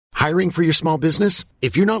Hiring for your small business?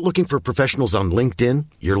 If you're not looking for professionals on LinkedIn,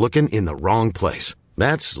 you're looking in the wrong place.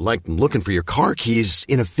 That's like looking for your car keys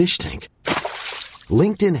in a fish tank.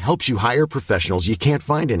 LinkedIn helps you hire professionals you can't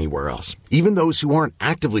find anywhere else, even those who aren't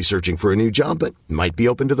actively searching for a new job but might be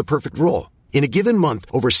open to the perfect role. In a given month,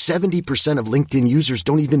 over 70% of LinkedIn users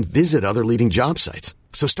don't even visit other leading job sites.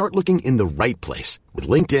 So start looking in the right place. With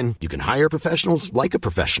LinkedIn, you can hire professionals like a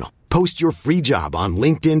professional. Post your free job on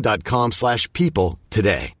linkedin.com/people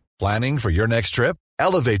today. Planning for your next trip?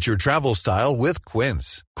 Elevate your travel style with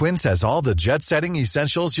Quince. Quince has all the jet-setting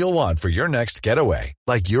essentials you'll want for your next getaway,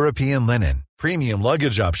 like European linen, premium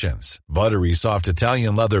luggage options, buttery soft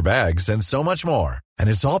Italian leather bags, and so much more. And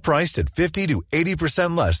it's all priced at 50 to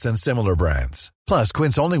 80% less than similar brands. Plus,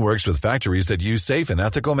 Quince only works with factories that use safe and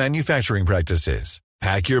ethical manufacturing practices.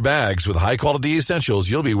 Pack your bags with high-quality essentials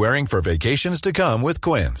you'll be wearing for vacations to come with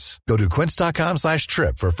Quince. Go to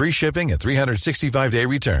quince.com/trip for free shipping and 365-day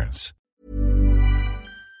returns.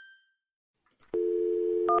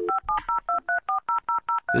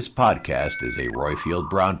 This podcast is a Royfield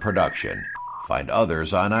Brown production. Find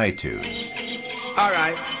others on iTunes. All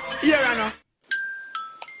right. Here I know.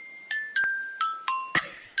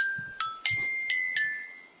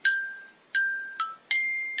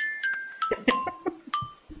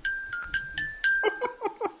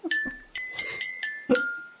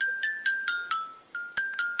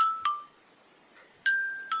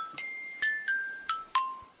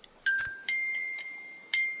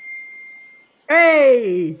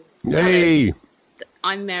 Hey! Hey!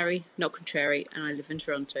 I'm Mary, not contrary, and I live in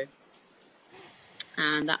Toronto.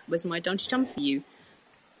 And that was my Dum Tum for you,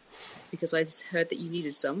 because I heard that you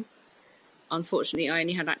needed some. Unfortunately, I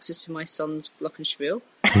only had access to my son's glockenspiel.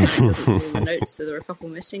 It doesn't have all the notes, so there are a couple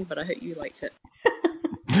missing, but I hope you liked it.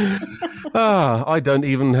 I don't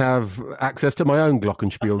even have access to my own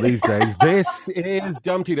glockenspiel these days. This is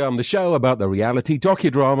Dumpty Dum, the show about the reality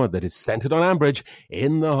docudrama that is centred on Ambridge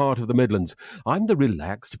in the heart of the Midlands. I'm the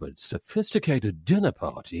relaxed but sophisticated dinner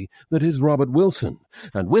party that is Robert Wilson.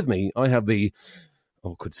 And with me, I have the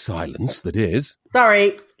awkward silence that is...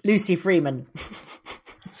 Sorry, Lucy Freeman.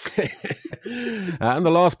 And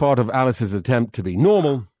the last part of Alice's attempt to be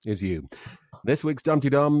normal is you. This week's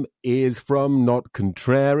Dumpty Dum is from Not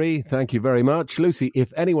Contrary. Thank you very much. Lucy,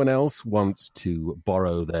 if anyone else wants to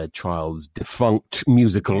borrow their child's defunct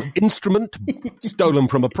musical instrument, stolen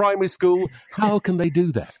from a primary school, how can they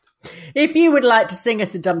do that? If you would like to sing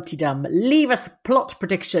us a Dumpty Dum, leave us a plot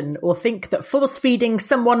prediction, or think that force-feeding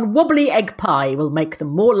someone wobbly egg pie will make them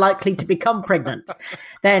more likely to become pregnant,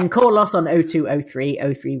 then call us on 0203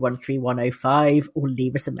 0313105 or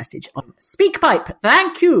leave us a message on SpeakPipe.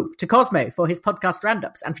 Thank you to Cosmo for his podcast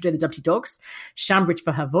roundups and for doing the Dumpty Dogs, Shambridge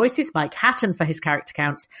for her voices, Mike Hatton for his character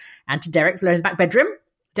counts, and to Derek for learning the back bedroom.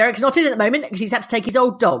 Derek's not in at the moment because he's had to take his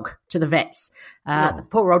old dog to the vets. The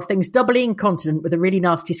poor old thing's doubly incontinent with a really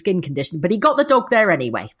nasty skin condition, but he got the dog there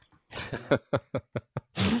anyway.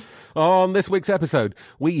 On this week's episode,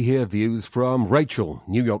 we hear views from Rachel,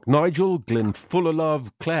 New York Nigel, Glyn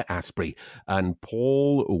Fullerlove, Claire Asprey, and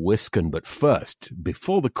Paul Wiskin. But first,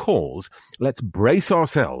 before the calls, let's brace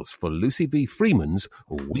ourselves for Lucy V. Freeman's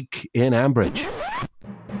Week in Ambridge.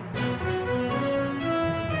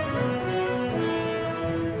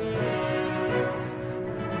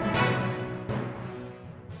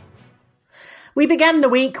 We began the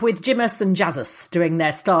week with Jimus and Jazzus doing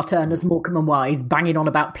their star turn as Morecambe and Wise, banging on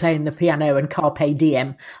about playing the piano and carpe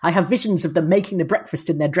diem. I have visions of them making the breakfast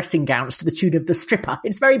in their dressing gowns to the tune of The Stripper.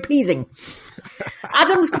 It's very pleasing.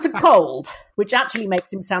 Adam's got a cold, which actually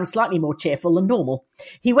makes him sound slightly more cheerful than normal.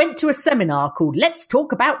 He went to a seminar called Let's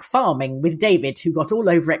Talk About Farming with David, who got all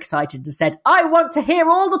overexcited and said, I want to hear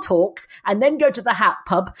all the talks and then go to the Hat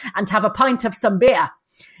Pub and have a pint of some beer.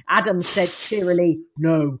 Adam said cheerily,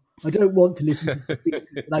 no, I don't want to listen to speeches,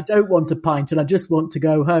 and I don't want a pint, and I just want to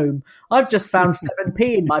go home. I've just found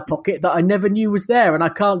 7p in my pocket that I never knew was there, and I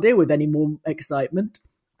can't deal with any more excitement.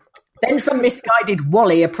 Then some misguided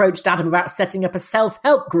Wally approached Adam about setting up a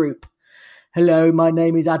self-help group. Hello, my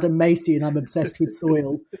name is Adam Macy and I'm obsessed with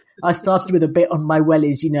soil. I started with a bit on my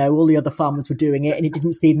wellies, all the other farmers were doing it and it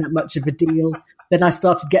didn't seem that much of a deal. Then I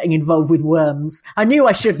started getting involved with worms. I knew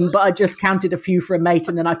I shouldn't, but I just counted a few for a mate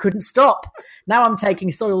and then I couldn't stop. Now I'm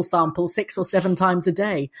taking soil samples 6 or 7 times a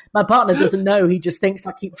day. My partner doesn't know, he just thinks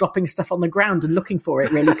I keep dropping stuff on the ground and looking for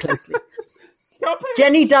it really closely.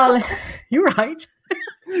 Jenny, darling, you're right.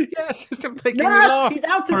 Yes, it's making me laugh. He's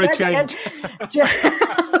out of for a bed change.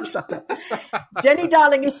 again. Shut up. Jenny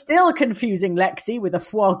Darling is still confusing Lexi with a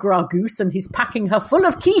foie gras goose, and he's packing her full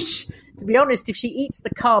of quiche. To be honest, if she eats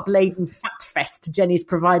the carb-laden fat fest Jenny's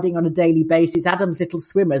providing on a daily basis, Adam's little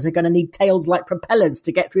swimmers are going to need tails like propellers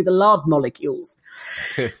to get through the lard molecules.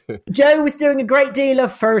 Joe was doing a great deal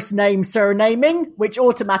of first-name surnaming, which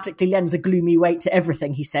automatically lends a gloomy weight to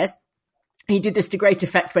everything he says. He did this to great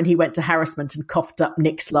effect when he went to harassment and coughed up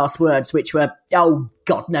Nick's last words, which were, oh,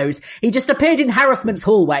 God knows. He just appeared in harassment's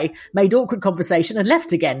hallway, made awkward conversation and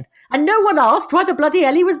left again. And no one asked why the bloody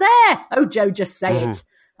hell he was there. Oh, Joe, just say it.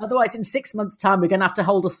 Otherwise, in 6 months' time, we're going to have to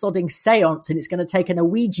hold a sodding seance, and it's going to take an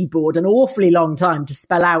Ouija board an awfully long time to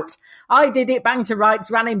spell out. I did it, banged to rights,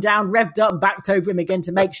 ran him down, revved up and backed over him again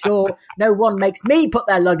to make sure no one makes me put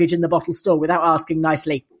their luggage in the bottle store without asking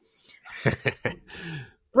nicely.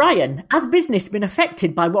 Brian, has business been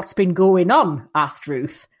affected by what's been going on? Asked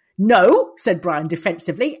Ruth. No, said Brian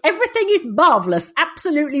defensively. Everything is marvellous,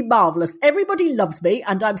 absolutely marvellous. Everybody loves me,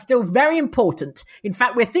 and I'm still very important. In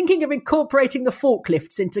fact, we're thinking of incorporating the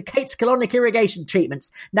forklifts into Kate's colonic irrigation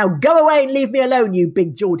treatments. Now go away and leave me alone, you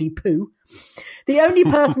big Geordie poo. The only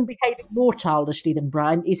person behaving more childishly than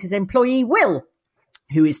Brian is his employee, Will,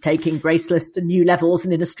 who is taking Graceless to new levels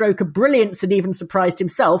and in a stroke of brilliance and even surprised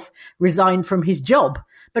himself, resigned from his job.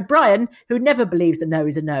 But Brian, who never believes a no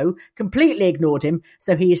is a no, completely ignored him,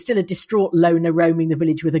 so he is still a distraught loner roaming the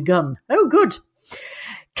village with a gun. Oh, good.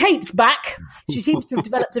 Kate's back. She seems to have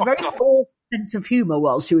developed a very forced sense of humour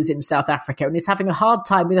while she was in South Africa and is having a hard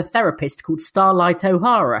time with a therapist called Starlight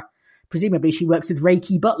O'Hara. Presumably she works with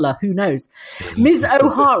Reiki Butler, who knows. Ms.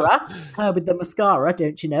 O'Hara, her with the mascara,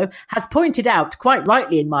 don't you know, has pointed out, quite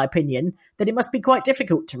rightly in my opinion, that it must be quite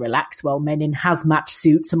difficult to relax while men in hazmat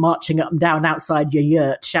suits are marching up and down outside your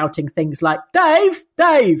yurt, shouting things like, Dave,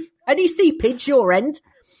 any seepage your end?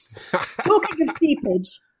 Talking of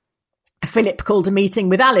seepage, Philip called a meeting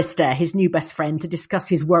with Alistair, his new best friend, to discuss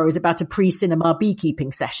his worries about a pre-cinema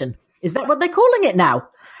beekeeping session. Is that what they're calling it now?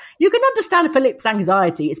 You can understand Philip's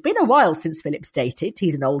anxiety. It's been a while since Philip's dated.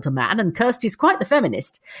 He's an older man, and Kirsty's quite the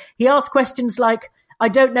feminist. He asks questions like, I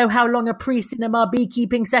don't know how long a pre-cinema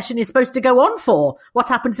beekeeping session is supposed to go on for. What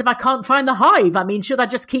happens if I can't find the hive? I mean, should I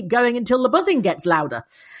just keep going until the buzzing gets louder?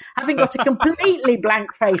 Having got a completely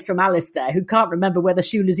blank face from Alistair, who can't remember whether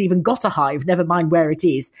Shula's even got a hive, never mind where it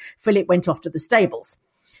is, Philip went off to the stables.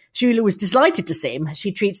 Shula was delighted to see him.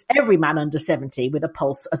 She treats every man under 70 with a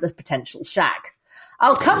pulse as a potential shag.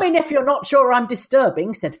 I'll come in if you're not sure I'm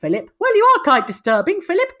disturbing, said Philip. Well, you are quite disturbing,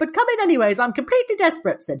 Philip, but come in anyways. I'm completely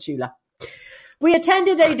desperate, said Shula. We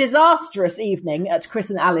attended a disastrous evening at Chris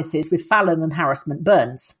and Alice's with Fallon and Harassment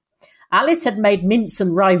Burns. Alice had made mince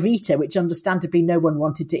and rye vita, which understandably no one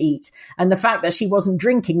wanted to eat, and the fact that she wasn't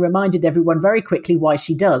drinking reminded everyone very quickly why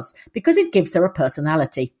she does, because it gives her a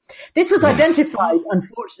personality. This was identified,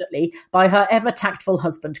 unfortunately, by her ever-tactful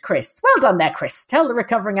husband, Chris. Well done there, Chris. Tell the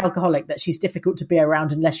recovering alcoholic that she's difficult to be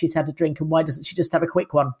around unless she's had a drink, and why doesn't she just have a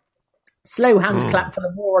quick one? Slow hand clap for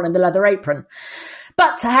the moron in the leather apron.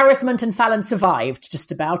 But Harassment and Fallon survived,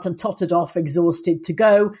 just about, and tottered off, exhausted, to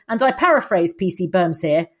go, and I paraphrase PC Burns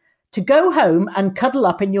here, to go home and cuddle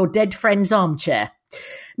up in your dead friend's armchair.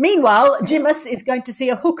 Meanwhile, Jimus is going to see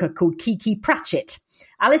a hooker called Kiki Pratchett.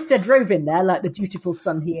 Alistair drove in there like the dutiful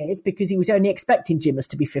son he is, because he was only expecting Jimus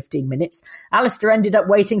to be 15 minutes. Alistair ended up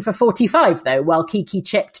waiting for 45, though, while Kiki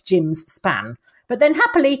checked Jim's span. But then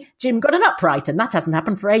happily, Jim got an upright, and that hasn't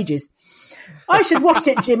happened for ages. I should watch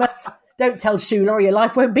it, Jimus. Don't tell Shula or your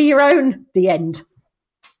life won't be your own. The end.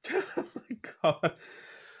 Oh, my God.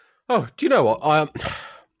 Oh, do you know what?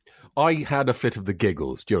 I had a fit of the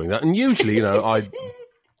giggles during that, and usually, you know,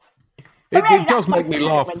 it does make me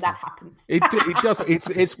laugh when that happens. It does.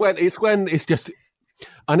 It's when it's just,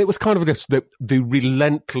 and it was kind of just the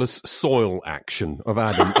relentless soil action of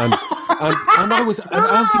Adam, and I was, and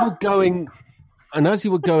as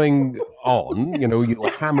you were going on, you know, you were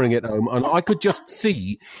hammering it home, and I could just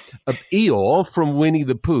see Eeyore from Winnie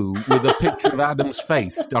the Pooh with a picture of Adam's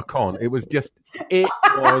face stuck on. It was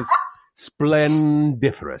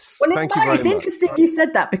splendiferous. Well, Thank you very much. It's interesting you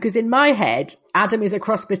said that, because in my head, Adam is a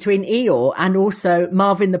cross between Eeyore and also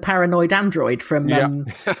Marvin the Paranoid Android from The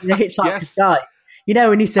Hitchhiker's Guide. You know,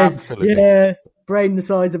 when he says, Absolutely. Yes, brain the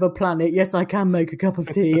size of a planet, yes, I can make a cup of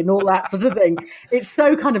tea, and all that sort of thing. It's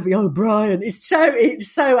so kind of, oh, Brian, it's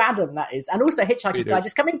so Adam, that is. And also Hitchhiker's Guide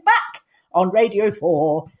is coming back on Radio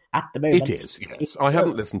 4 at the moment. It is, yes. I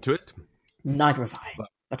haven't listened to it. Neither have I,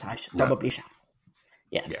 but I probably shall.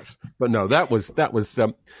 Yes. But no, that was.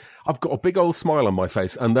 I've got a big old smile on my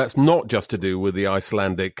face, and that's not just to do with the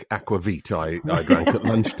Icelandic aquavit I drank at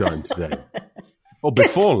lunchtime today. Or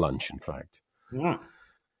before lunch, in fact. Yeah.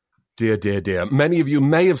 Dear, dear, dear. Many of you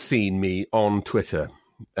may have seen me on Twitter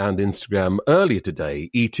and Instagram earlier today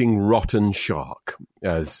eating rotten shark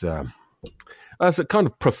as a kind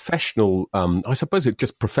of professional, I suppose it's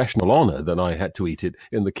just professional honour that I had to eat it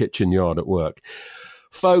in the kitchen yard at work.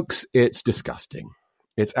 Folks, it's disgusting.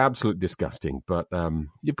 It's absolutely disgusting, but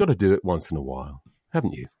you've got to do it once in a while,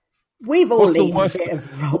 haven't you? We've all eaten a bit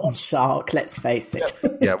of rotten shark, let's face it.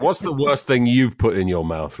 Yeah, what's the worst thing you've put in your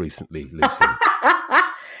mouth recently, Lucy?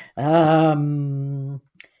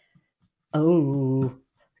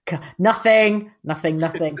 Nothing.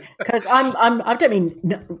 Because I don't mean,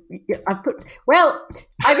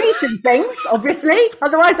 I've eaten things, obviously,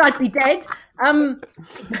 otherwise I'd be dead.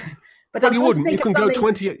 But you wouldn't.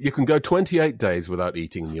 You can go 28 days without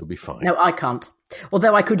eating and you'll be fine. No, I can't.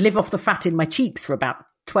 Although I could live off the fat in my cheeks for about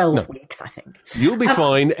 12 weeks, I think. You'll be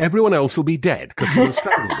fine. Everyone else will be dead because you'll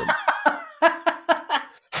strangle them.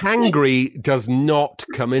 Hangry does not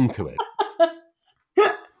come into it.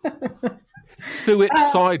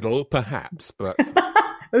 Suicidal, perhaps, but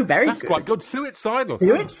oh, very that's good. quite good. Suicidal.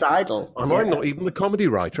 And I'm not even the comedy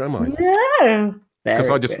writer, am I? No. Because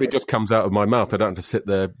it just comes out of my mouth. I don't have to sit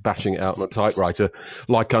there bashing it out on a typewriter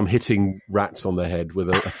like I'm hitting rats on the head with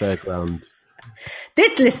a fairground.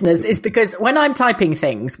 This, listeners, is because when I'm typing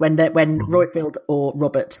things, when Royfield or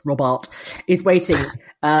Robert is waiting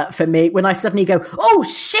for me, when I suddenly go, oh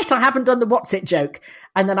shit, I haven't done the what's it joke,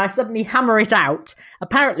 and then I suddenly hammer it out,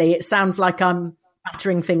 apparently it sounds like I'm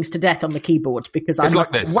battering things to death on the keyboard because I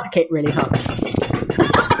must whack it really hard.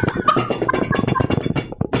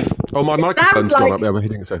 Oh, my microphone's gone up there. I'm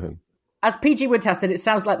hitting it so hard. As PG Woodhouse said, it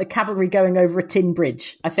sounds like the cavalry going over a tin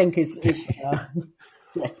bridge, I think is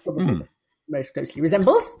yes, probably most closely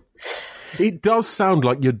resembles. It does sound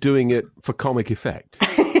like you're doing it for comic effect.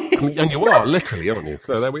 And you are, literally, aren't you?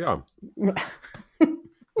 So there we are.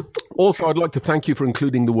 Also, I'd like to thank you for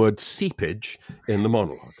including the word seepage in the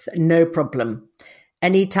monologue. No problem.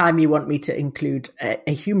 Anytime you want me to include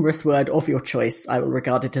a humorous word of your choice, I will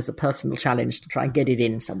regard it as a personal challenge to try and get it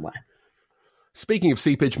in somewhere. Speaking of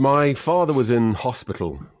seepage, my father was in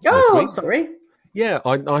hospital. Oh, I'm sorry. Yeah,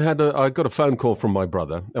 I got a phone call from my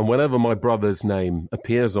brother, and whenever my brother's name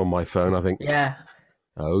appears on my phone, I think,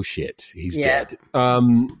 oh shit, he's dead.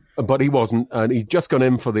 But he wasn't, and he'd just gone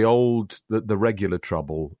in for the regular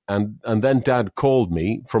trouble, and then Dad called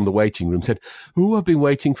me from the waiting room, said, "Oh, I've been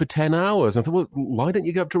waiting for 10 hours." I thought, well, why don't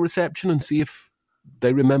you go up to reception and see if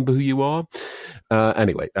they remember who you are?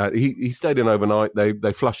 Anyway, he stayed in overnight.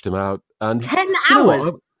 They flushed him out, and 10 hours.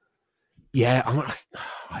 Yeah,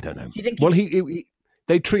 I don't know. Well,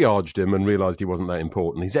 they triaged him and realised he wasn't that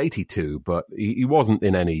important. He's 82, but he wasn't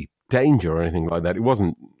in any danger or anything like that. It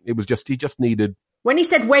wasn't. It was just he just needed. When he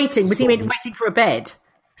said waiting, was he mean waiting for a bed?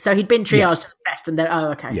 So he'd been triaged to the best, and then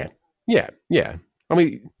okay. Yeah. I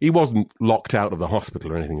mean, he wasn't locked out of the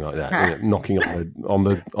hospital or anything like that, knocking on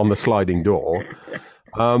the sliding door.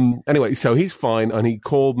 Anyway, so he's fine, and he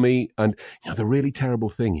called me, and the really terrible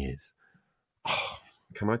thing is.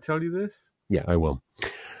 Can I tell you this? Yeah, I will.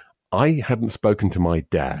 I hadn't spoken to my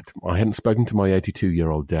dad. I hadn't spoken to my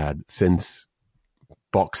 82-year-old dad since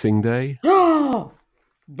Boxing Day.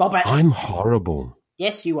 Robert. I'm horrible.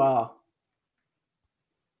 Yes, you are.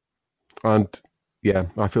 And, yeah,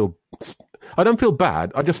 I don't feel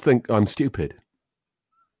bad. I just think I'm stupid.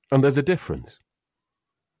 And there's a difference.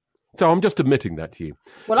 So I'm just admitting that to you.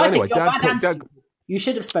 Well, I think you're bad and stupid. You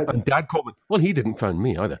should have spoken. And Dad called me. Well, he didn't phone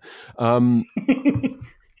me either.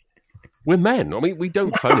 We're men. I mean, we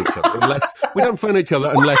don't phone each other unless What's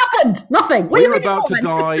happened? Nothing. We're about to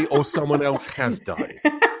die or someone else has died.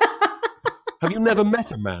 Have you never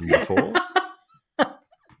met a man before?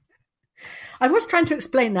 I was trying to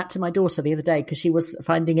explain that to my daughter the other day because she was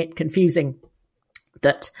finding it confusing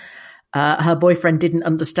that her boyfriend didn't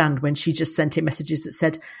understand when she just sent him messages that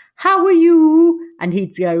said, "How are you?" And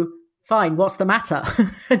he'd go, "Fine, what's the matter?"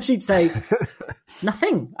 And she'd say,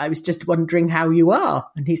 "Nothing. I was just wondering how you are."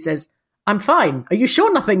 And he says, "I'm fine. Are you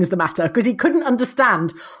sure nothing's the matter?" Because he couldn't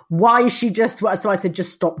understand why she just... So I said,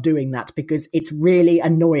 just stop doing that because it's really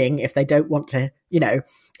annoying if they don't want to,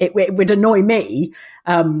 it would annoy me.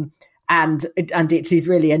 And it is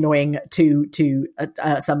really annoying to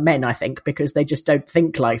some men, I think, because they just don't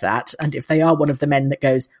think like that. And if they are one of the men that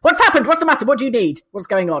goes, "What's happened? What's the matter? What do you need? What's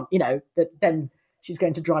going on?" Then she's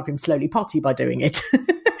going to drive him slowly potty by doing it.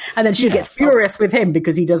 And then she gets furious with him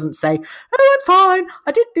because he doesn't say, "Oh, I'm fine.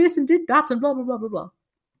 I did this and did that and blah, blah, blah, blah, blah."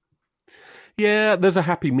 Yeah, there's a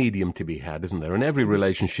happy medium to be had, isn't there? In every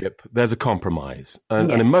relationship, there's a compromise.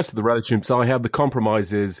 And in most of the relationships I have, the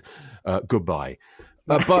compromise is goodbye.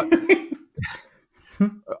 But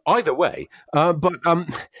Either way.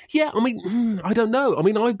 Yeah, I mean, I don't know. I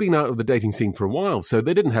mean, I've been out of the dating scene for a while, so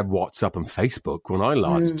they didn't have WhatsApp and Facebook when I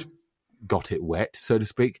last got it wet, so to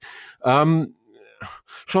speak. So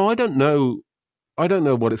I don't know. I don't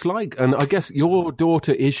know what it's like. And I guess your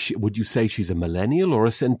daughter would you say she's a millennial or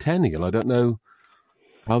a centennial? I don't know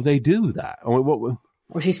how they do that. I mean, well,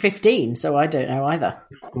 she's 15, so I don't know either.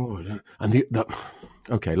 And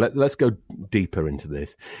okay, let's go deeper into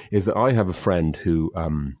this. Is that I have a friend who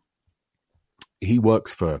he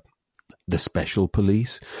works for the special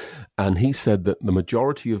police, and he said that the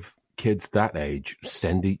majority of kids that age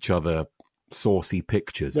send each other saucy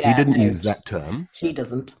pictures. Yeah, he didn't use that term. She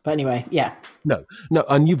doesn't. But anyway, yeah. No,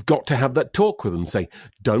 and you've got to have that talk with them. Say,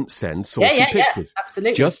 don't send saucy pictures. Yeah,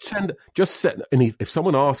 absolutely. Just send. And if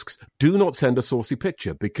someone asks, do not send a saucy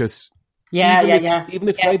picture, because even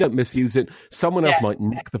if they don't misuse it, someone else might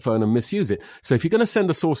nick the phone and misuse it. So if you're going to send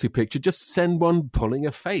a saucy picture, just send one pulling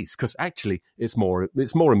a face, because actually it's more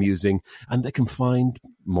amusing, and they can find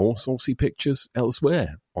more saucy pictures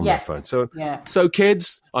elsewhere on their phone. So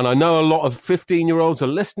kids, and I know a lot of 15-year-olds are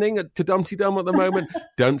listening to Dumpty Dum at the moment,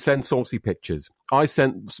 don't send saucy pictures. I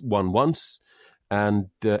sent one once, and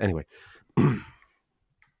anyway.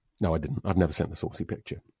 No, I didn't. I've never sent a saucy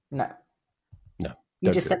picture. No.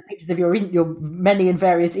 You just send pictures of your many and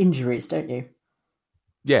various injuries, don't you?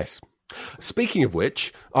 Yes. Speaking of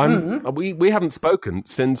which, we haven't spoken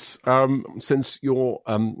since your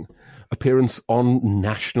appearance on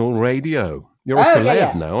national radio. You're a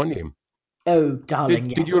celeb now, aren't you? Oh, darling,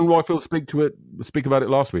 Did you and Royfield speak about it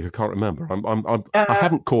last week? I can't remember. I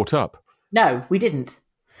haven't caught up. No, we didn't,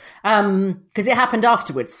 because it happened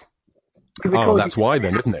afterwards. Oh, that's why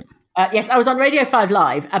then, isn't it? Yes, I was on Radio 5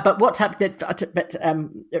 Live, but what happened? But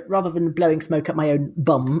rather than blowing smoke up my own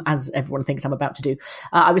bum, as everyone thinks I'm about to do,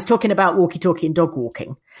 I was talking about walkie-talkie and dog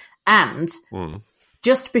walking, and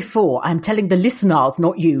just before, I'm telling the listeners,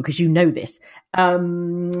 not you, because you know this.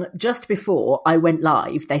 Just before I went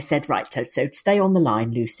live, they said, right, so stay on the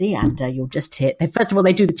line, Lucy, and you'll just hear. First of all,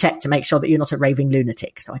 they do the check to make sure that you're not a raving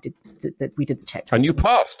lunatic. So we did the check. And you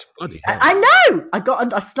passed. Bloody hell. I know.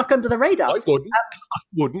 I snuck under the radar. I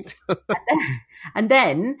wouldn't. and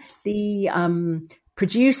then the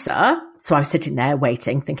producer. So I was sitting there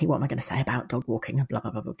waiting, thinking, what am I going to say about dog walking and blah blah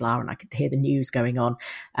blah blah blah, and I could hear the news going on,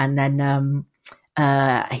 and then.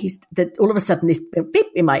 All of a sudden this beep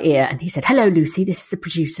in my ear, and he said, "Hello, Lucy, this is the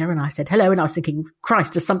producer." And I said, "Hello." And I was thinking,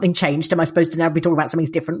 Christ, has something changed? Am I supposed to now be talking about something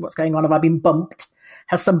different? What's going on? Have I been bumped?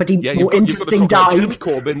 Has somebody more interesting died?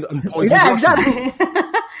 Corbyn and poison exactly.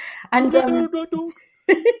 And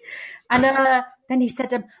and then he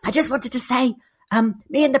said, "I just wanted to say,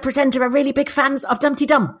 me and the presenter are really big fans of Dumpty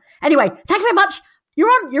Dum. Anyway, thank you very much. You're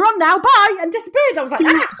on now. Bye." And disappeared. I was like,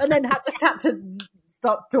 and then had to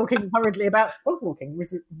stop talking hurriedly about dog walking. It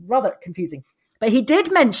was rather confusing. But he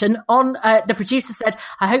did mention on, the producer said,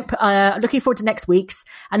 I hope, looking forward to next week's,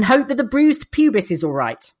 and hope that the bruised pubis is all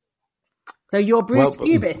right. So your bruised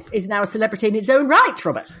pubis is now a celebrity in its own right,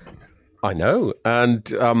 Robert. I know.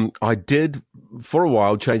 And I did, for a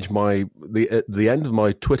while, change the end of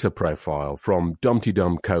my Twitter profile from Dumpty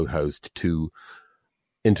Dum co-host to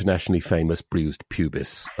internationally famous bruised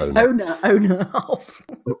pubis owner of.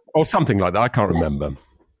 Or something like that. I can't remember.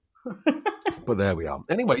 But there we are.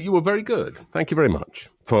 Anyway, you were very good. Thank you very much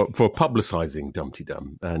for publicising Dumpty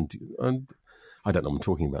Dum. And I don't know what I'm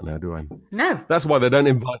talking about now, do I? No. That's why they don't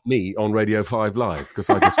invite me on Radio 5 Live, because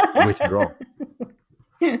I just witter on.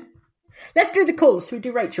 Let's do the calls. Should we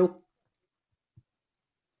do Rachel?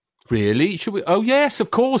 Really? Should we? Oh, yes,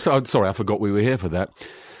 of course. Oh, sorry, I forgot we were here for that.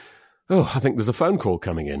 Oh, I think there's a phone call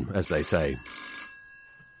coming in, as they say.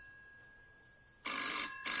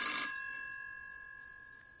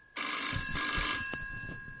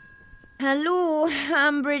 Hello,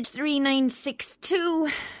 Ambridge 3962.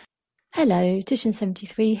 Hello,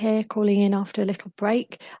 Titian73 here, calling in after a little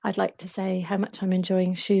break. I'd like to say how much I'm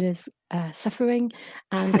enjoying Shula's suffering,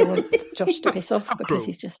 and I want Josh to piss off because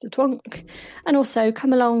he's just a twonk. And also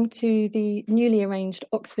come along to the newly arranged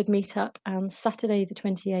Oxford meetup on Saturday the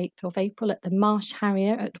 28th of April at the Marsh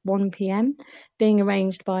Harrier at 1 p.m, being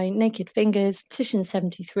arranged by Naked Fingers,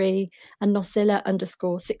 Titian73 and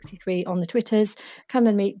Nosilla_63 on the Twitters. Come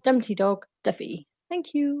and meet Dumpty Dog Duffy.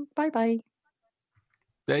 Thank you. Bye-bye.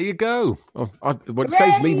 There you go. What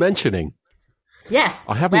saves me mentioning. Yes.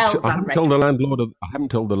 I haven't told the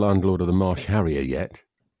landlord of the Marsh Harrier yet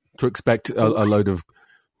to expect a load of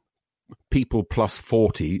people plus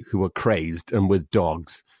 40 who are crazed and with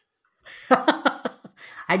dogs.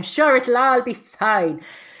 I'm sure it'll all be fine.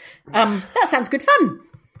 That sounds good fun.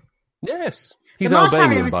 Yes. He's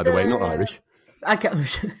Albanian, by the way, not Irish. Okay.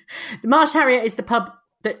 The Marsh Harrier is the pub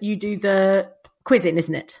that you do the quiz in,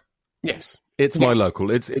 isn't it? Yes, it's my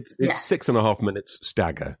local. It's 6.5 minutes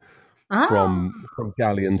stagger from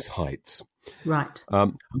Galleons Heights. Right.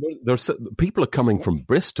 People are coming from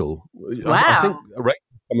Bristol. Wow. I think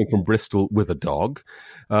coming from Bristol with a dog.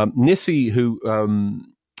 Nissy,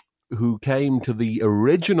 who came to the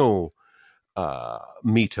original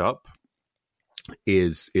meetup,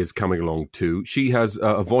 is coming along too. She has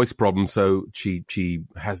a voice problem, so she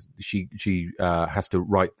has to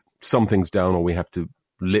write some things down, or we have to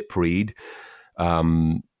lip read,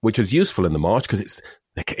 which is useful in the march because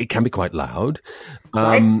it can be quite loud.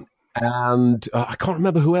 Right. And I can't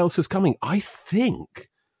remember who else is coming. I'm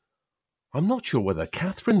not sure whether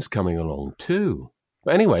Catherine's coming along too.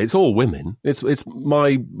 But anyway, it's all women. It's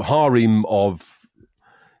my harem of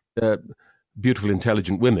beautiful,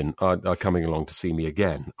 intelligent women are coming along to see me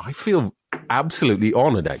again. I feel absolutely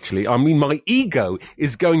honoured, actually. I mean, my ego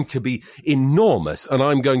is going to be enormous, and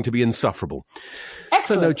I'm going to be insufferable.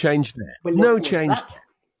 Excellent. So no change there. No change.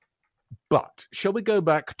 But shall we go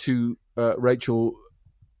back to Rachel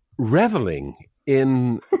reveling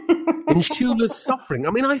in Shula's suffering?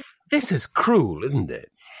 I mean, this is cruel, isn't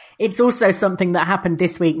it? It's also something that happened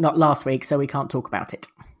this week, not last week, so we can't talk about it.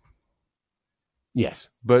 Yes,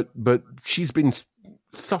 but she's been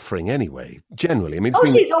suffering anyway, generally. I mean,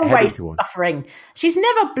 she's always suffering. She's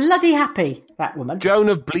never bloody happy, that woman. Joan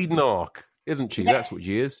of Bleeding Arc, isn't she? Yes. That's what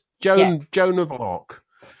she is. Joan of Arc.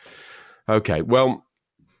 Okay, well,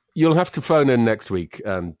 you'll have to phone in next week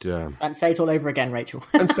and say it all over again, Rachel.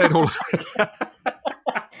 And say it all over again.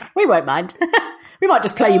 We won't mind. We might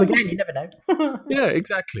just play you again, you never know. Yeah,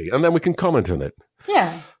 exactly. And then we can comment on it.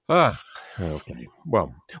 Yeah. Okay.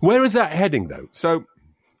 Well, where is that heading, though? So,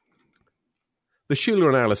 the Shula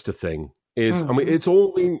and Alistair thing is, I mean, it's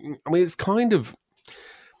sort of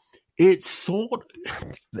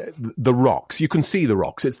the rocks. You can see the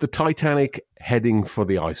rocks. It's the Titanic heading for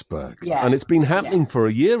the iceberg. Yeah. And it's been happening for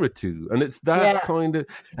a year or two. And it's that kind of,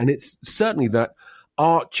 and it's certainly that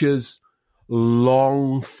Archer's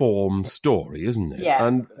long form story, isn't it? Yeah.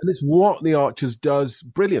 And it's what the Archers does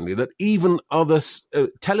brilliantly that even other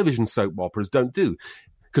television soap operas don't do,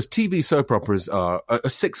 because TV soap operas are a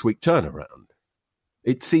 6-week turnaround.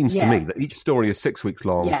 It seems to me that each story is 6 weeks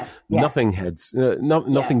long. Yeah. Nothing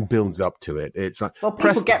nothing builds up to it. It's like, well,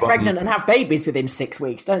 people get pregnant and have babies within 6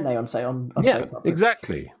 weeks, don't they? On soap operas.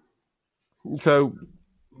 Exactly. So,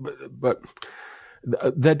 but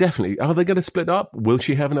they're definitely. Are they going to split up? Will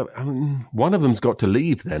she have enough? I mean, one of them's got to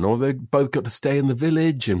leave then, or they both got to stay in the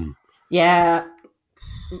village. And yeah,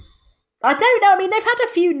 I don't know. I mean, they've had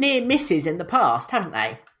a few near misses in the past, haven't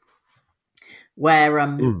they? Where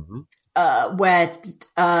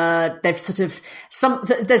they've sort of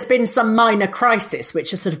there's been some minor crisis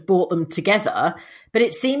which has sort of brought them together, but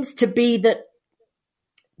it seems to be that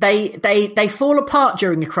they fall apart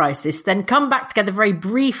during a crisis, then come back together very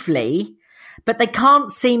briefly. But they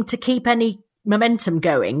can't seem to keep any momentum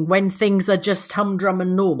going when things are just humdrum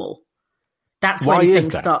and normal. That's when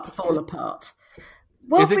things start to fall apart.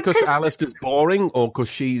 Well, is it because Alistair's boring, or because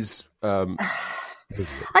she's? I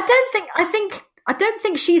don't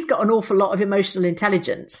think she's got an awful lot of emotional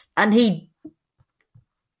intelligence, and he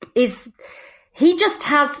just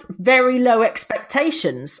has very low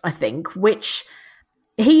expectations. I think, which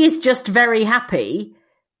he is just very happy.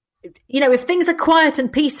 You know, if things are quiet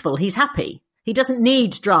and peaceful, he's happy. He doesn't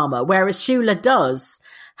need drama, whereas Shula does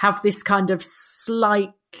have this kind of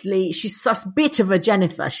she's a bit of a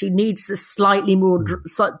Jennifer. She needs a slightly more,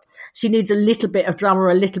 she needs a little bit of drama,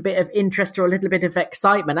 or a little bit of interest, or a little bit of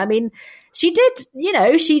excitement. I mean, she did, you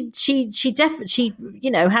know, she definitely,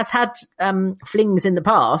 you know, has had flings in the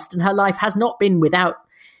past, and her life has not been without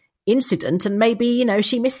incident. And maybe, you know,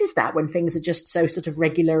 she misses that when things are just so sort of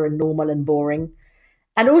regular and normal and boring.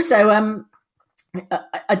 And also,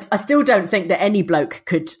 I still don't think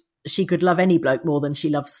that she could love any bloke more than she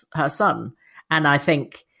loves her son. And I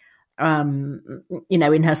think, you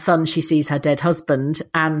know, in her son, she sees her dead husband.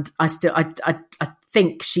 And I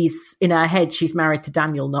think she's, in her head, she's married to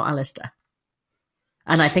Daniel, not Alistair.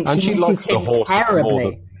 And I think she misses him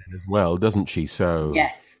terribly as well, doesn't she? So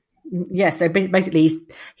yes. So basically,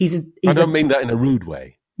 he's I don't mean that in a rude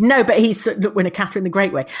way. No, but he's in a Catherine the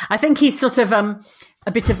Great way. I think he's sort of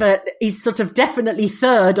he's sort of definitely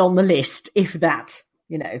third on the list, if that,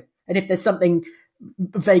 you know. And if there's something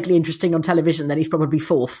vaguely interesting on television, then he's probably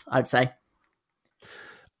fourth, I'd say.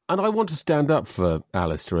 And I want to stand up for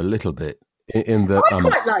Alistair a little bit in the. I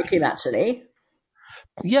quite like him, actually.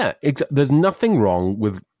 Yeah, there's nothing wrong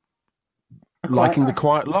with liking the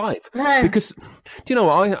quiet life. No. Because, do you know,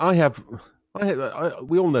 I have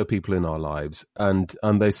We all know people in our lives, and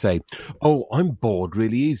they say, "Oh, I'm bored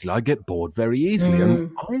really easily. I get bored very easily."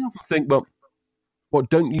 And I often think, well, what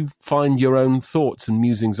don't you find your own thoughts and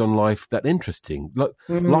musings on life that interesting? Like,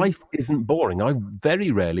 life isn't boring. I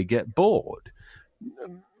very rarely get bored.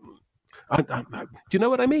 Do you know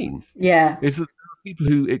what I mean? Yeah. Is that people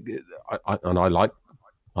who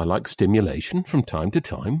I like stimulation from time to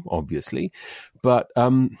time, obviously, but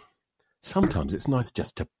sometimes it's nice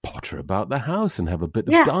just to potter about the house and have a bit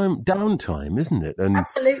of downtime, isn't it? And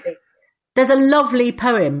absolutely. There's a lovely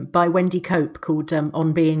poem by Wendy Cope called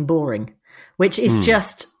On Being Boring, which is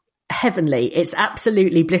just heavenly. It's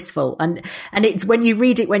absolutely blissful. And it's when you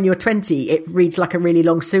read it when you're 20, it reads like a really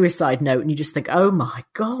long suicide note, and you just think, oh my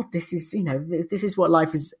God, this is what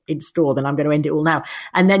life is in store, then I'm going to end it all now.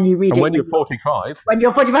 And then you read it. When you're 45. When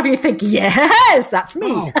you're 45, you think, yes, that's me.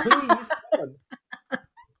 Oh, please.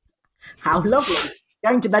 How lovely.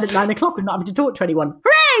 Going to bed at 9 o'clock and not having to talk to anyone.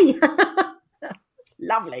 Hooray!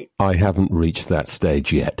 Lovely. I haven't reached that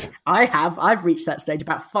stage yet. I have. I've reached that stage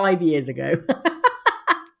about 5 years ago.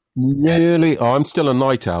 Really? Oh, I'm still a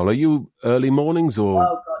night owl. Are you early mornings or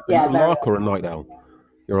a lark or a night owl?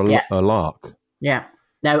 You're a lark. Yeah.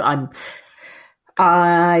 No,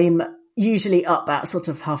 I'm usually up at sort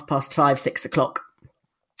of 5:30, 6 o'clock.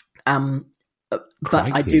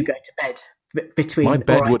 But I do go to bed between. My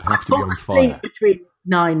bed would have to be on fire between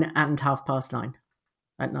 9 and 9:30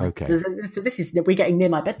 at night. Okay. So we're getting near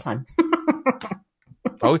my bedtime.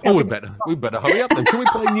 Oh, we better hurry up then. Shall we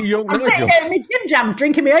play New York Nigel? I'm sitting here in my gin jams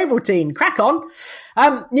drinking my Ovaltine. Crack on.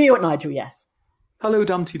 New York Nigel, yes. Hello,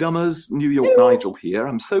 Dumpty Dummers. New York Nigel here.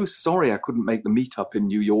 I'm so sorry I couldn't make the meetup in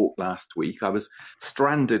New York last week. I was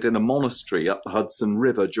stranded in a monastery up the Hudson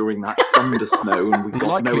River during that thunder snow, and we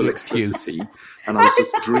got no electricity. And I was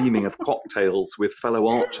just dreaming of cocktails with fellow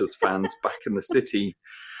Archers fans back in the city.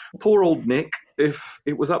 Poor old Nick, if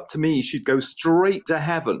it was up to me, she'd go straight to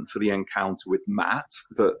heaven for the encounter with Matt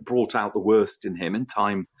that brought out the worst in him in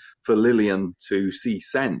time for Lillian to see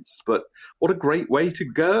sense. But what a great way to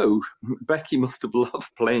go. Becky must have loved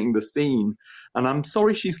playing the scene. And I'm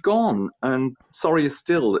sorry she's gone. And sorrier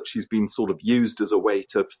still that she's been sort of used as a way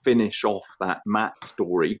to finish off that Matt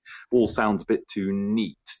story. All sounds a bit too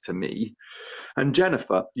neat to me. And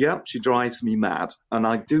Jennifer, she drives me mad. And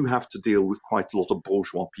I do have to deal with quite a lot of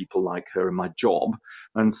bourgeois people like her in my job.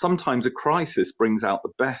 And sometimes a crisis brings out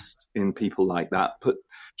the best in people like that. But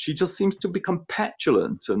she just seems to become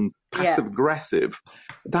petulant and passive-aggressive.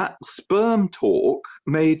 That sperm talk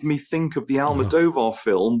made me think of the Almodovar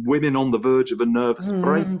film, Women on the Verge of a Nervous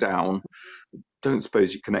Breakdown. Don't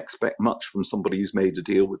suppose you can expect much from somebody who's made a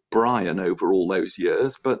deal with Brian over all those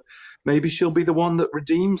years, but maybe she'll be the one that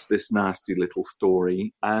redeems this nasty little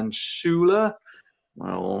story. And Shula,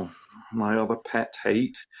 well, my other pet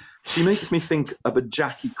hate. She makes me think of a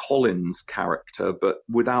Jackie Collins character, but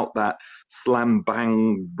without that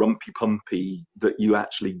slam-bang, rumpy-pumpy that you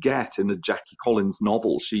actually get in a Jackie Collins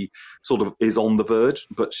novel. She sort of is on the verge,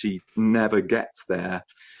 but she never gets there.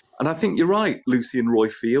 And I think you're right, Lucy and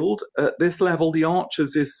Royfield. At this level, The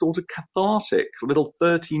Archers is sort of cathartic, a little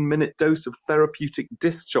 13-minute dose of therapeutic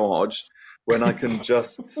discharge when I can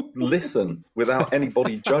just listen without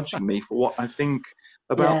anybody judging me for what I think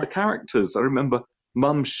about the characters. I remember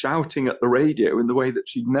Mum shouting at the radio in the way that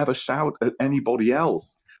she'd never shout at anybody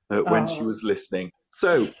else when she was listening.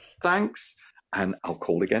 So, thanks, and I'll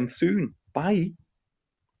call again soon. Bye.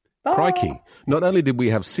 Crikey. Not only did we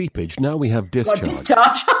have seepage, now we have discharge.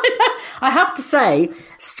 Discharge. I have to say,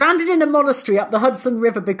 stranded in a monastery up the Hudson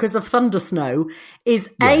River because of thunder snow is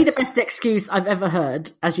the best excuse I've ever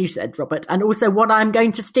heard, as you said, Robert, and also what I'm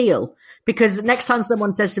going to steal. Because next time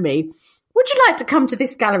someone says to me, would you like to come to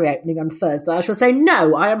this gallery opening on Thursday? I shall say,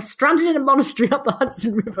 no, I am stranded in a monastery up the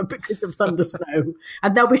Hudson River because of thunder snow.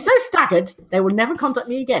 And they'll be so staggered, they will never contact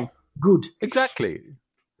me again. Good. Exactly.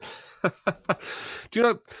 Do you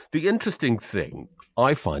know, the interesting thing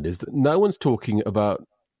I find is that no one's talking about,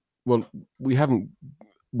 we've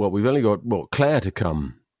only got, Claire to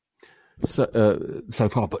come so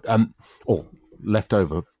far, but, or left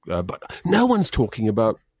over, but no one's talking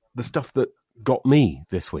about the stuff that got me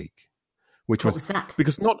this week. What was that?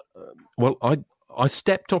 Because I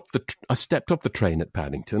stepped off the train at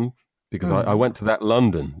Paddington because I went to that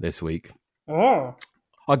London this week. Oh.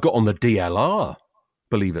 I got on the DLR,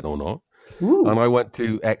 believe it or not. Ooh. And I went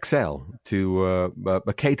to XL to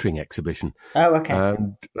a catering exhibition. Oh, okay.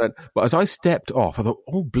 But as I stepped off, I thought,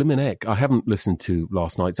 blimmin' heck, I haven't listened to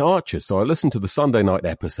last night's Archers. So I listened to the Sunday night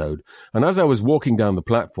episode. And as I was walking down the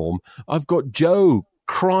platform, I've got Joe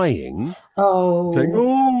crying, Oh, saying,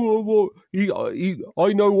 "Oh,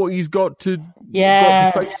 I know what he's got to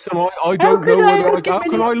face, and I don't know whether how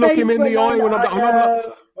can I look him in the eye when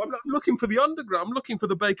I'm not looking for the underground. I'm looking for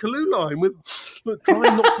the Bakerloo line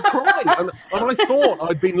trying not to cry." And I thought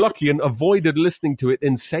I'd been lucky and avoided listening to it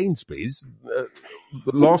in Sainsbury's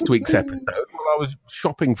last week's episode while I was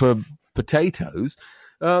shopping for potatoes,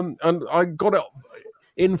 and I got it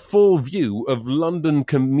in full view of London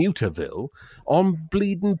Commuterville on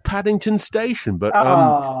bleeding Paddington Station. But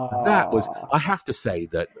that was, I have to say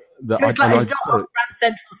that... So it's not on Grand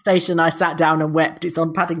Central Station I sat down and wept. It's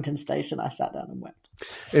on Paddington Station I sat down and wept.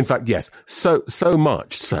 In fact, yes. So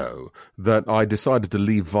much so that I decided to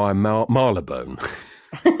leave via Marylebone.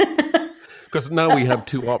 Because now we have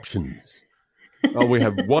two options. We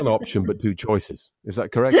have one option but two choices. Is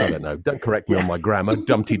that correct? I don't know. Don't correct me on my grammar.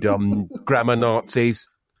 Dumpty-dum grammar Nazis.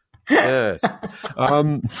 Yes.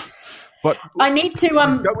 But I need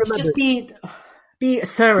to just be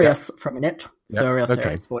serious for a minute.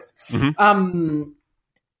 Serious voice. Mm-hmm.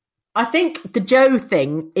 I think the Joe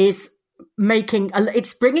thing is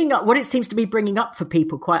it's bringing up what it seems to be bringing up for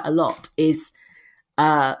people quite a lot is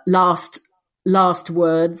last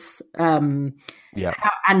words. And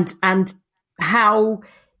how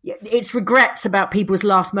it's regrets about people's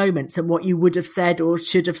last moments and what you would have said or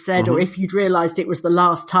should have said, or if you'd realised it was the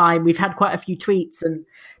last time. We've had quite a few tweets and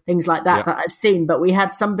things like that that I've seen, but we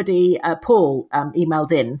had somebody, Paul,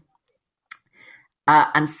 emailed in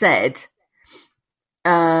and said,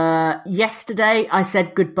 yesterday I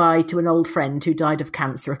said goodbye to an old friend who died of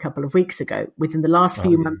cancer a couple of weeks ago. Within the last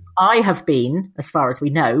few months, I have been, as far as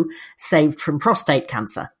we know, saved from prostate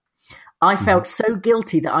cancer. I felt so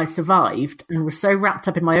guilty that I survived and was so wrapped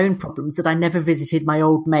up in my own problems that I never visited my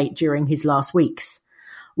old mate during his last weeks.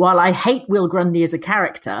 While I hate Will Grundy as a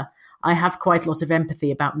character, I have quite a lot of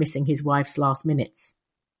empathy about missing his wife's last minutes.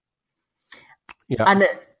 Yeah. And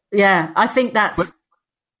I think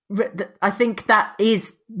I think that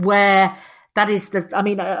is where that is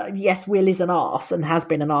yes, Will is an arse and has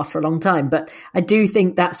been an arse for a long time, but I do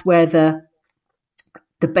think that's where the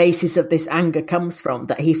basis of this anger comes from,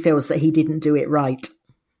 that he feels that he didn't do it right.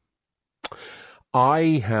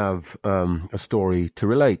 I have a story to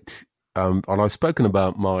relate, and I've spoken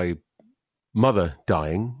about my mother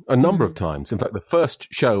dying a number of times. In fact, the first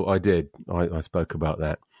show I did, I spoke about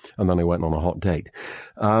that, and then I went on a hot date.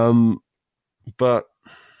 But,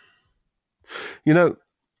 you know,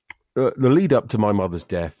 the lead up to my mother's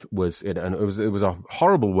death was, and it was a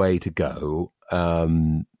horrible way to go.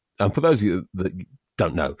 And for those of you that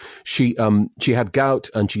don't know, she had gout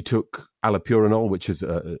and she took allopurinol, which is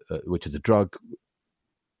a drug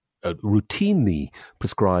routinely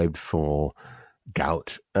prescribed for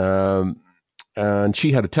gout, and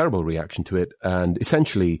she had a terrible reaction to it, and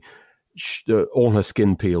essentially all her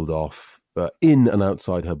skin peeled off in and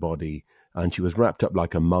outside her body, and she was wrapped up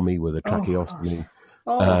like a mummy with a tracheostomy.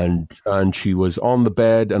 And she was on the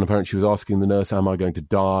bed, and apparently she was asking the nurse, "Am I going to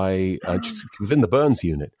die?" And she was in the burns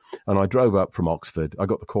unit. And I drove up from Oxford. I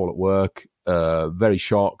got the call at work, very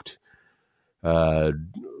shocked.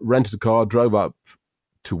 Rented a car, drove up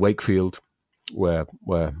to Wakefield, where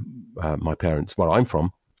my parents, where I'm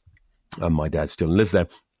from, and my dad still lives there.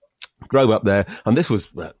 Drove up there, and this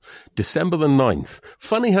was December the 9th.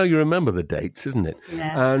 Funny how you remember the dates, isn't it?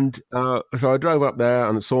 Yeah. And so I drove up there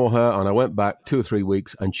and saw her, and I went back 2 or 3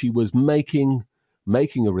 weeks, and she was making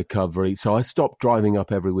a recovery. So I stopped driving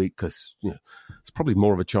up every week because it's probably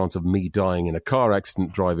more of a chance of me dying in a car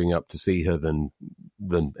accident driving up to see her than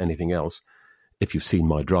anything else, if you've seen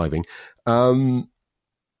my driving. But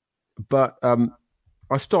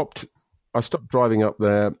I stopped driving up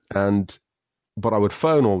there, but I would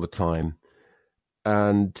phone all the time,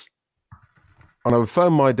 and I would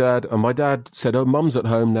phone my dad, and my dad said, "Oh, Mum's at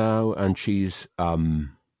home now, and she's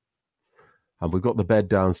and we've got the bed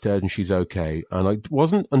downstairs, and she's okay." And it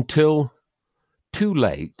wasn't until too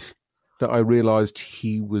late that I realised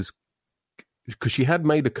he was, because she had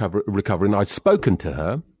made a recovery, and I'd spoken to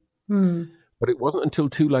her, but it wasn't until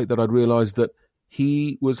too late that I'd realised that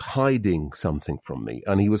he was hiding something from me,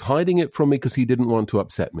 and he was hiding it from me because he didn't want to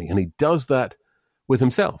upset me, and he does that with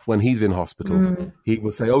himself when he's in hospital. He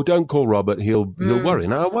will say, "Oh, don't call Robert, he'll worry."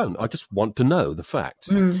 No, I won't. I just want to know the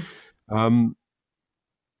facts.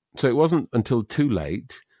 So it wasn't until too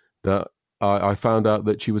late that I found out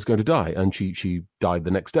that she was going to die, and she died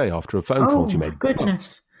the next day after a phone call she made.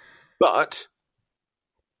 Goodness.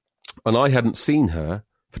 And I hadn't seen her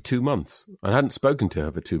for 2 months. I hadn't spoken to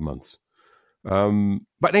her for 2 months.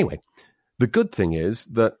 But anyway, The good thing is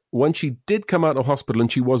that when she did come out of hospital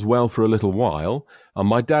and she was well for a little while, and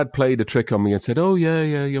my dad played a trick on me and said, oh, yeah,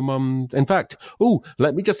 your mum. In fact,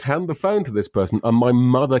 let me just hand the phone to this person. And my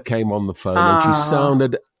mother came on the phone and she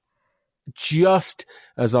sounded just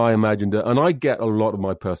as I imagined her. And I get a lot of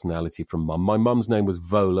my personality from Mum. My mum's name was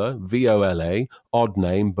Vola, Vola, odd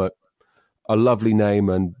name, but a lovely name,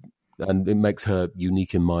 and it makes her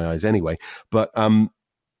unique in my eyes anyway. But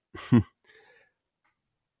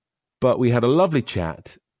but we had a lovely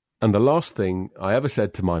chat, and the last thing I ever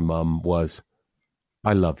said to my mum was,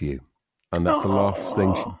 I love you. And that's the last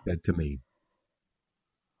thing she said to me.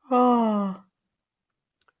 Oh.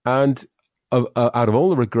 And out of all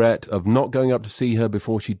the regret of not going up to see her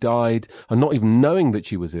before she died, and not even knowing that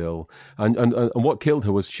she was ill, and what killed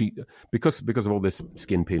her was because of all this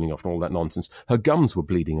skin peeling off and all that nonsense, her gums were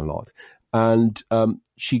bleeding a lot, and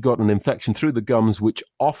she got an infection through the gums, which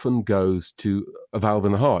often goes to a valve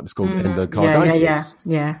in the heart. It's called endocarditis.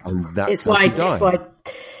 Yeah. And that's it's why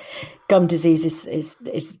gum disease is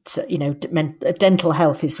dental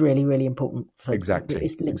health is really, really important. Exactly.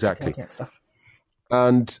 It's linked to cardiac stuff.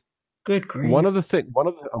 And good grief. When I was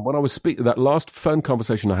speaking, that last phone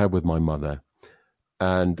conversation I had with my mother,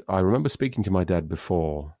 and I remember speaking to my dad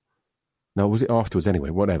before. No, was it afterwards?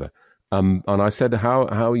 Anyway, whatever. And I said, "How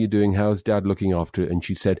are you doing? How's Dad looking after it?" And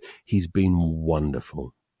she said, "He's been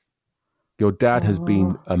wonderful. Your dad has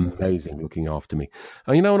been amazing looking after me."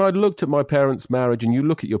 And and I looked at my parents' marriage, and you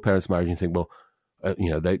look at your parents' marriage and you think, well,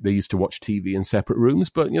 they used to watch TV in separate rooms,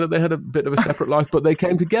 but, they had a bit of a separate life, but they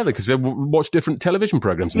came together because they watched different television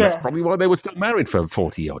programs, and that's probably why they were still married for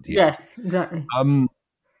 40-odd years. Yes, exactly.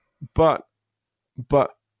 But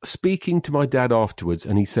speaking to my dad afterwards,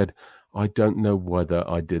 and he said, I don't know whether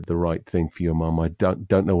I did the right thing for your mum. I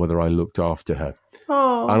don't know whether I looked after her.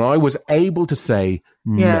 Oh. And I was able to say,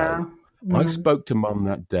 no. Yeah. I spoke to Mum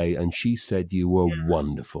that day, and she said you were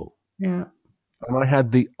wonderful. Yeah. And I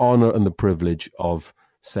had the honour and the privilege of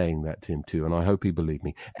saying that to him too, and I hope he believed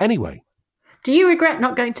me. Anyway. Do you regret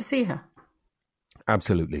not going to see her?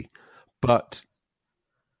 Absolutely. But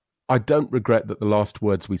I don't regret that the last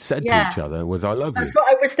words we said to each other was, I love you. That's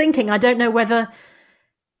what I was thinking. I don't know whether...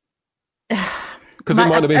 Because it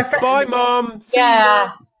might have been, bye, Mum.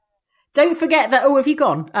 Yeah. Don't forget that, have you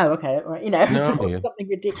gone? Oh, okay. Right. Something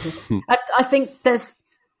ridiculous. I think there's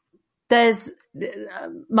when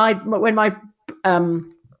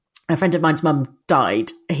a friend of mine's mum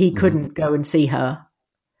died, he couldn't go and see her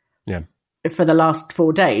for the last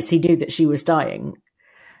 4 days. He knew that she was dying,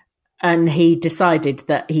 and he decided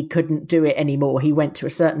that he couldn't do it anymore. He went to a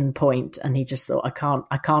certain point and he just thought, I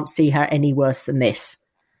can't see her any worse than this.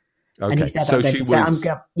 Okay. And he said, so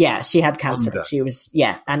she had cancer. Under. She was,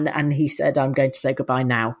 and he said, I'm going to say goodbye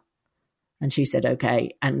now. And she said,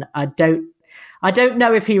 okay. And I don't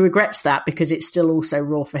know if he regrets that, because it's still also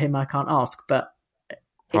raw for him. I can't ask, but.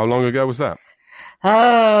 How long ago was that?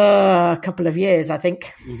 A couple of years, I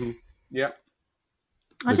think. Mm-hmm. Yeah.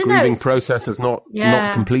 The grieving process has not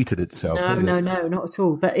completed itself. No, not at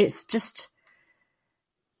all. But it's just,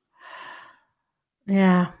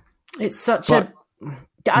 it's such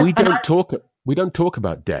we don't talk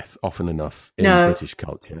about death often enough in British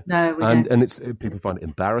culture. No, we don't. And it's people find it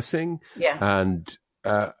embarrassing. Yeah. And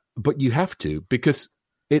but you have to, because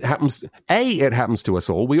it happens. It happens to us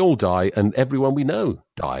all. We all die, and everyone we know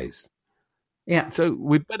dies. Yeah. So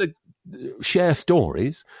we better share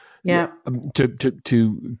stories. Yeah. To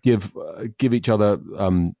give each other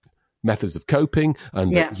methods of coping,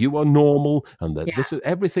 and that you are normal, and that this is,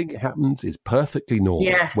 everything that happens is perfectly normal.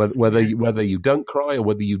 Yes. Whether you don't cry or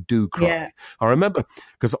whether you do cry. Yeah. I remember,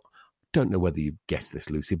 because I don't know whether you guessed this,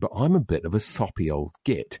 Lucy, but I'm a bit of a soppy old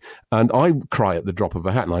git, and I cry at the drop of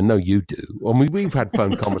a hat, and I know you do. I mean, we've had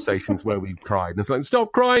phone conversations where we've cried, and it's like,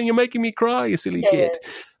 stop crying, you're making me cry, you silly git.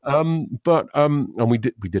 And we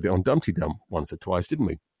did it on Dumpty Dum once or twice, didn't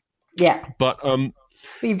we? Yeah. But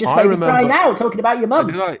you've just made me cry now talking about your mum.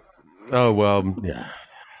 Did I? Oh, well, yeah,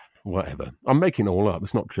 whatever. I'm making it all up.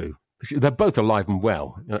 It's not true. They're both alive and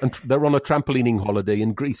well, and they're on a trampolining holiday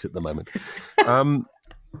in Greece at the moment.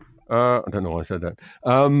 I don't know why I said that.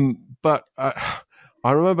 But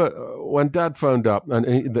I remember when Dad phoned up, and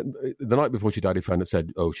the night before she died, he phoned and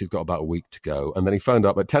said, oh, she's got about a week to go. And then he phoned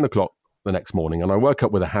up at 10 o'clock the next morning, and I woke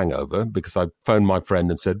up with a hangover because I phoned my friend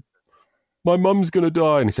and said, my mum's going to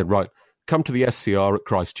die. And he said, right, come to the SCR at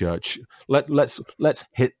Christchurch. Let's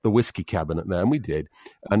hit the whiskey cabinet there. And we did.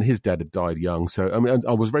 And his dad had died young. So, I mean,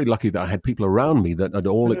 I was very lucky that I had people around me that had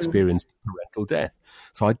all experienced parental death.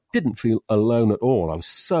 So I didn't feel alone at all. I was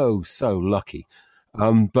so, so lucky.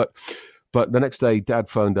 But the next day, Dad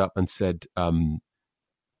phoned up and said,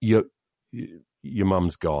 your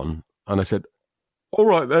mum's gone. I said, all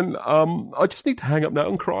right then, I just need to hang up now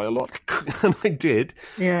and cry a lot. And I did.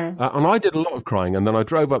 Yeah. And I did a lot of crying. And then I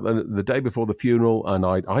drove up the day before the funeral, and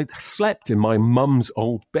I slept in my mum's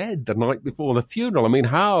old bed the night before the funeral. I mean,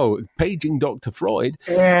 how? Paging Dr. Freud.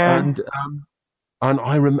 Yeah. And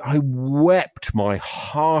I wept my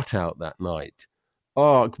heart out that night.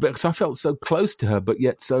 Oh, because I felt so close to her, but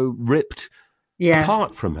yet so ripped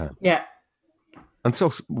apart from her. Yeah. And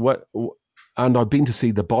so and I've been to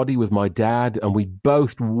see the body with my dad, and we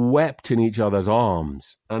both wept in each other's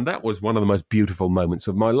arms. And that was one of the most beautiful moments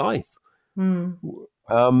of my life. But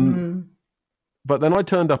then I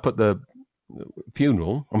turned up at the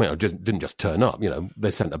funeral. I mean, I didn't just turn up,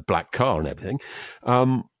 they sent a black car and everything.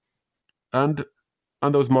 And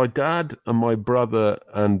there was my dad and my brother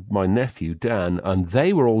and my nephew, Dan, and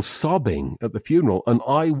they were all sobbing at the funeral, and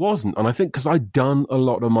I wasn't. And I think because I'd done a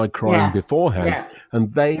lot of my crying beforehand,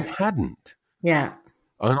 and they hadn't. Yeah.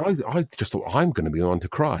 And I just thought, I'm going to be the one to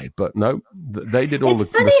cry. But no, they did all the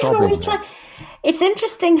sobbing. It's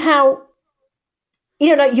interesting how,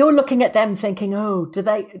 like you're looking at them thinking, oh,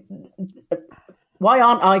 why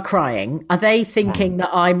aren't I crying? Are they thinking that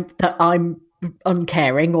I'm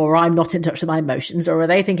uncaring, or I'm not in touch with my emotions, or are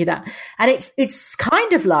they thinking that? And it's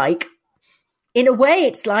kind of like, in a way,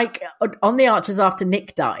 it's like on the Archers after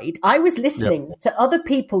Nick died, I was listening to other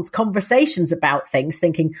people's conversations about things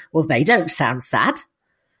thinking, well, they don't sound sad.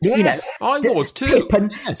 Yes, I was too.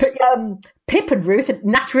 Pip and Ruth are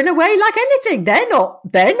nattering away like anything. They're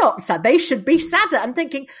not sad. They should be sadder. And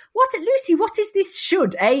thinking, Lucy, what is this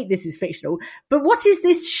should? This is fictional, but what is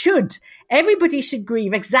this should? Everybody should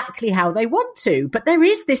grieve exactly how they want to. But there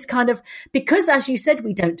is this kind of, because as you said,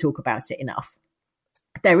 we don't talk about it enough.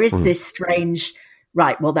 There is this strange,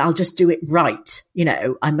 right, well, I'll just do it right.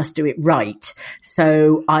 I must do it right.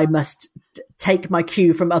 So I must take my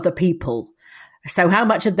cue from other people. So how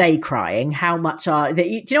much are they crying? How much are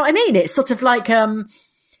they? Do you know what I mean? It's sort of like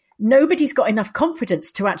nobody's got enough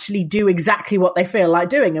confidence to actually do exactly what they feel like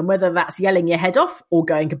doing. And whether that's yelling your head off or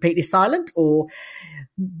going completely silent or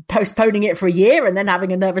postponing it for a year and then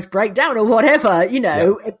having a nervous breakdown or whatever,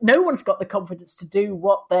 no one's got the confidence to do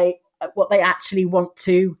what they actually want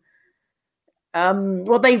to,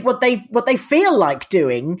 what they feel like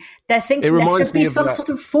doing. They're thinking there should be some sort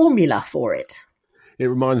of formula for it. It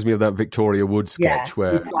reminds me of that Victoria Wood sketch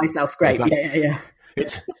where I'll scrape. Yeah.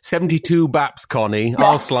 It's 72 baps, Connie.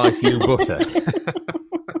 I'll slice you butter.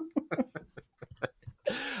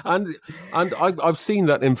 and I've seen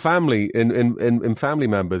that in family in family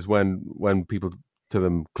members when people to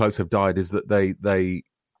them close have died, is that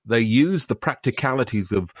they use the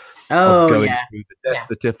practicalities of going through the death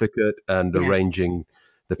certificate and arranging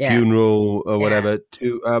the funeral or whatever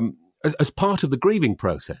to as part of the grieving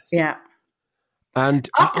process. Yeah. And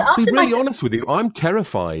I'll be really honest with you, I'm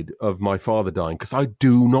terrified of my father dying because I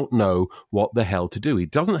do not know what the hell to do. He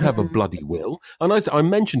doesn't have a bloody will. And I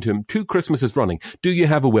mentioned to him 2 Christmases running, do you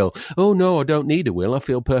have a will? Oh, no, I don't need a will. I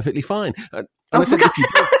feel perfectly fine. And I said, if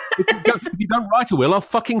you don't write a will, I'll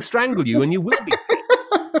fucking strangle you and you will be.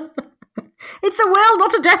 It's a will,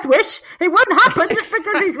 not a death wish. It won't happen just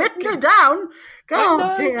because he's written it down.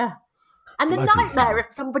 Oh, dear. And the nightmare if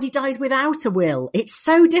somebody dies without a will. It's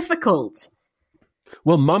so difficult.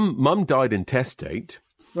 Well, Mum died intestate,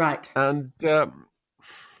 right? And you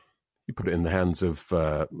put it in the hands of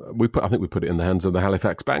I think we put it in the hands of the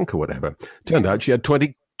Halifax Bank or whatever. Turned out she had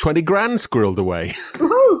 20 grand squirreled away.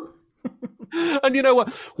 And you know what?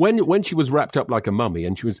 When she was wrapped up like a mummy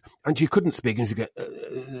and she couldn't speak and she go,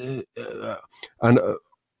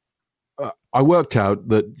 I worked out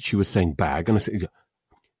that she was saying bag, and I said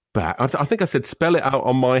bag. I think I said spell it out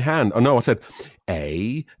on my hand. Oh no, I said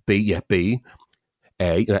A B, B.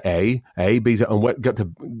 A, B, and got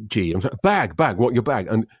to G. I'm like, bag, what, your bag?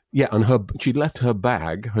 And she'd left her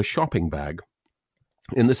bag, her shopping bag,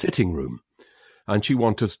 in the sitting room, and she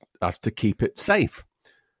wanted us to keep it safe.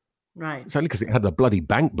 Right. It's only because it had a bloody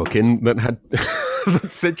bank book in that had that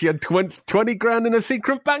said she had 20 grand in a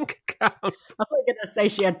secret bank account. I thought you were going to say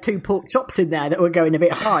she had 2 pork chops in there that were going a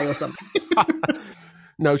bit high or something.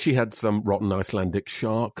 No, she had some rotten Icelandic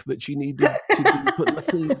shark that she needed to be put in the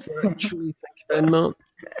freezer, actually. Thank you very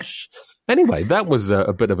much. Anyway, that was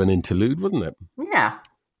a bit of an interlude, wasn't it? Yeah.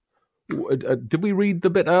 Did we read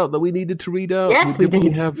the bit out that we needed to read out? Yes, we did.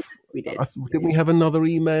 We did. Did we have another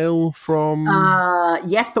email from...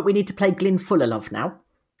 Yes, but we need to play Glyn Fullerlove now.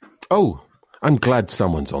 Oh, I'm glad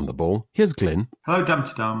someone's on the ball. Here's Glyn. Hello,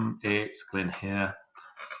 Dumpty Dum. It's Glyn here.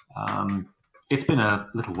 It's been a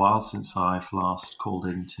little while since I've last called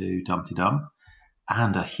into Dumpty Dum,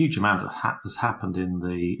 and a huge amount has happened in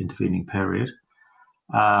the intervening period.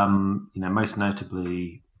 Most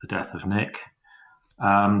notably, the death of Nick.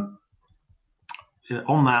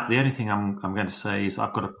 On that, the only thing I'm going to say is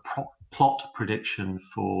I've got a plot prediction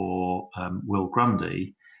for Will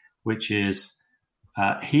Grundy, which is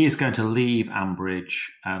he is going to leave Ambridge,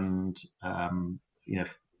 and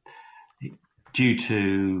due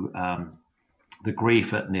to the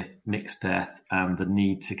grief at Nick's death and the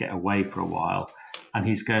need to get away for a while, and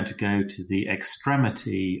he's going to go to the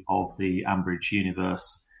extremity of the Ambridge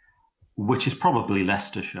universe, which is probably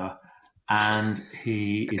Leicestershire, and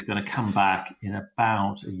he is going to come back in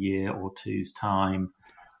about a year or two's time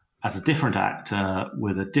as a different actor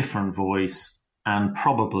with a different voice and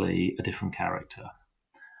probably a different character.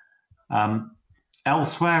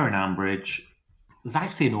 Elsewhere in Ambridge, there's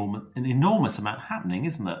actually an enormous amount happening,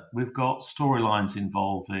 isn't there? We've got storylines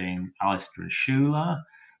involving Alistair and Shula.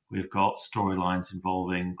 We've got storylines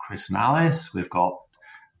involving Chris and Alice. We've got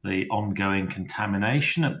the ongoing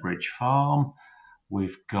contamination at Bridge Farm.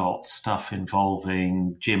 We've got stuff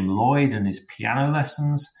involving Jim Lloyd and his piano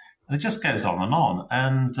lessons. And it just goes on and on.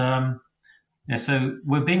 And so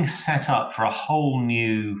we're being set up for a whole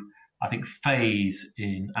new, I think, phase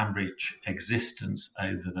in Ambridge existence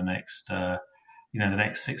over the next, the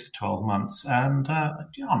next 6 to 12 months. And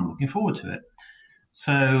I'm looking forward to it.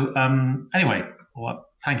 So anyway, well,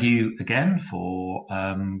 thank you again for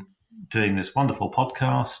doing this wonderful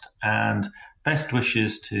podcast, and best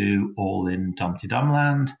wishes to all in Dumpty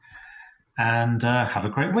Dumland, and have a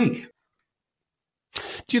great week.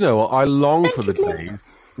 Do you know what? I long for the days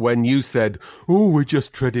when you said, "Oh, we're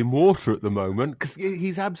just treading water at the moment," because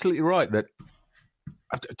he's absolutely right that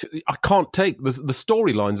I can't take the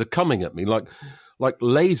storylines are coming at me like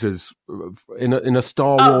lasers in a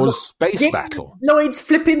Star Wars space battle. Lloyd's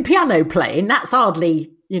flipping piano playing, that's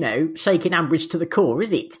hardly, shaking Ambridge to the core,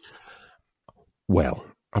 is it? Well,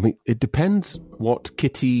 I mean, it depends what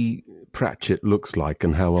Kitty Pratchett looks like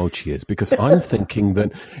and how old she is, because I'm thinking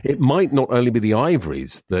that it might not only be the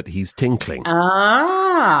ivories that he's tinkling.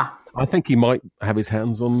 Ah. I think he might have his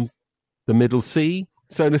hands on the Middle Sea,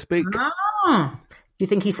 so to speak. Ah. Do you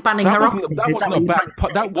think he's spanning her off?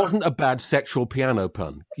 That wasn't a bad sexual piano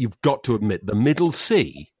pun. You've got to admit, the Middle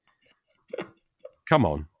Sea. Come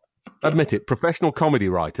on, admit it. Professional comedy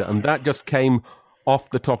writer, and that just came off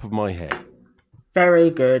the top of my head. Very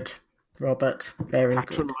good, Robert. Very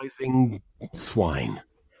Patronising swine.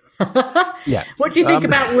 Yeah. What do you think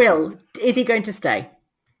about Will? Is he going to stay?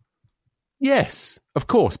 Yes, of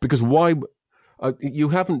course. Because why? You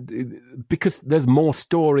haven't, because there's more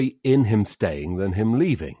story in him staying than him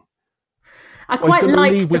leaving. I quite he's going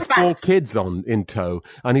like to leave the with fact... 4 kids in tow,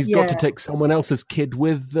 and he's got to take someone else's kid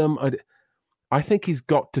with them. I think he's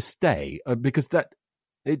got to stay because that.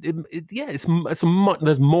 There's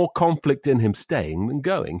more conflict in him staying than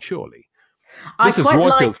going, surely. This is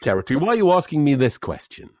Royfield's territory. Why are you asking me this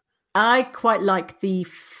question? I quite like the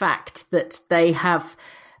fact that they have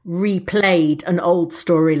replayed an old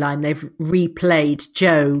storyline. They've replayed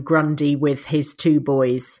Joe Grundy with his 2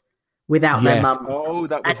 boys without their mum. Oh,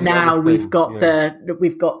 that was and now we've got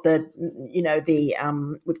we've got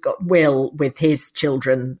Will with his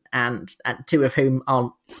children, and 2 of whom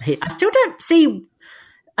aren't here. I still don't see.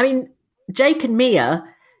 I mean, Jake and Mia,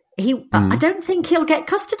 I don't think he'll get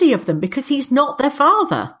custody of them because he's not their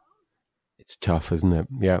father. It's tough, isn't it?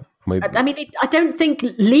 Yeah. I mean, I don't think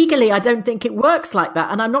legally, I don't think it works like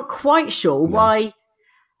that. And I'm not quite sure why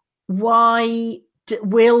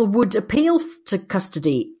Will would appeal to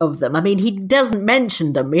custody of them. I mean, he doesn't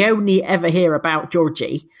mention them. We only ever hear about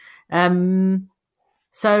Georgie.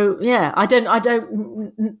 So yeah, I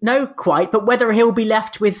don't know quite, but whether he'll be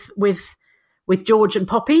left with George and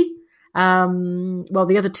Poppy, while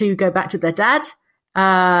the other 2 go back to their dad,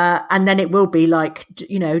 and then it will be like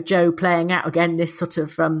Joe playing out again this sort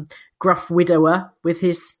of gruff widower with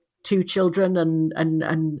his 2 children,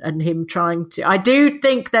 and him trying to. I do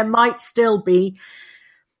think there might still be.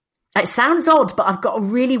 It sounds odd, but I've got a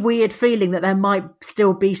really weird feeling that there might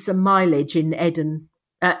still be some mileage in Ed and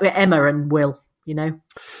Emma and Will.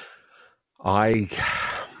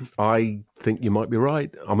 I think you might be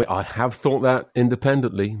right. I mean, I have thought that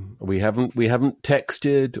independently. We haven't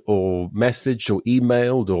texted or messaged or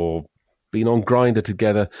emailed or been on Grindr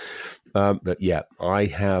together. But yeah, I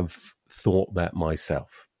have thought that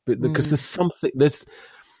myself. Because there's something, if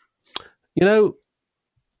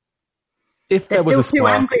there was a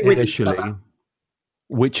spark initially,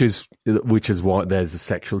 which is why there's a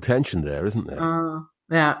sexual tension there, isn't there?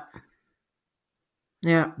 Yeah.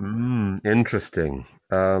 Yeah. Interesting.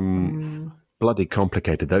 Bloody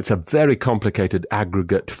complicated, though. It's a very complicated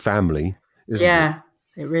aggregate family, isn't it?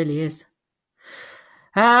 It really is.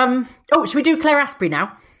 Should we do Claire Asprey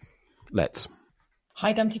now? Let's.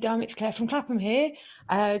 Hi, Dumpty Dum. It's Claire from Clapham here.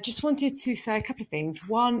 Just wanted to say a couple of things.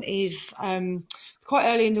 One is it's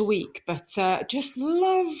quite early in the week, but just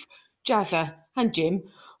love Jazza and Jim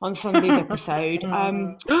on Sunday's episode.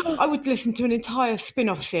 I would listen to an entire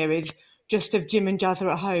spin-off series just of Jim and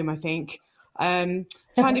Jazza at home, I think. Find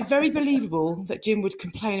it very believable that Jim would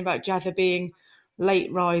complain about Jazza being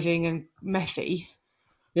late rising and messy.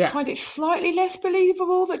 Yeah. Find it slightly less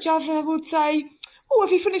believable that Jazza would say, "Oh,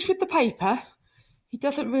 have you finished with the paper?" He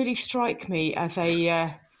doesn't really strike me as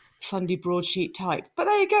a Sunday broadsheet type. But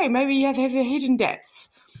there you go. Maybe he has hidden depths.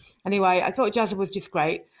 Anyway, I thought Jazza was just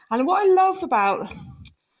great. And what I love about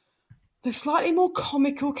the slightly more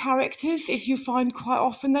comical characters is you find quite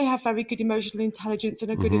often they have very good emotional intelligence and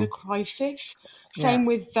are good in a crisis. Same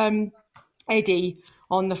with Eddie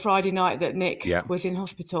on the Friday night that Nick was in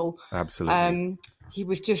hospital. Absolutely. He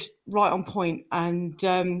was just right on point, and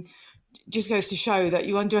just goes to show that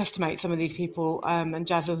you underestimate some of these people, and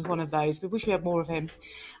Jazza was one of those. We wish we had more of him.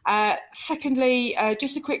 Secondly,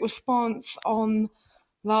 just a quick response on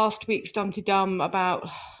last week's Dumpty Dum about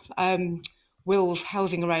Will's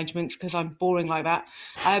housing arrangements, because I'm boring like that.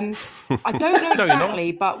 I don't know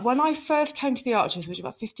exactly, but when I first came to the Archers, which was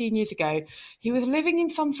about 15 years ago, he was living in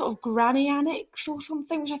some sort of granny annex or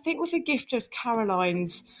something, which I think was a gift of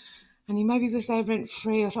Caroline's, and he maybe was there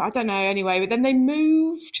rent-free or something. I don't know, anyway. But then they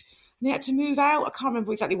moved, and he had to move out. I can't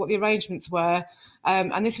remember exactly what the arrangements were.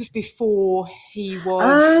 And this was before he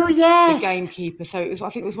was the gamekeeper. So it was, I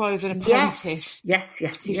think it was while he was an apprentice. Yes.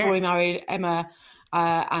 Before he married Emma,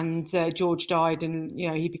 and George died, and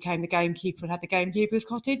he became the gamekeeper and had the gamekeeper's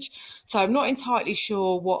cottage. So I'm not entirely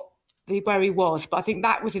sure where he was, but I think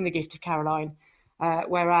that was in the gift of Caroline.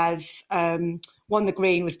 Whereas One the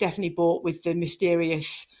Green was definitely bought with the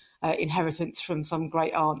mysterious inheritance from some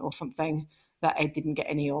great aunt or something that Ed didn't get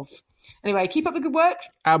any of. Anyway, keep up the good work.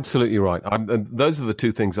 Absolutely right. And those are the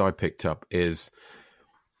two things I picked up, is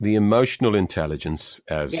the emotional intelligence,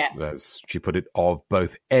 as she put it, of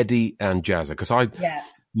both Eddie and Jazza. Because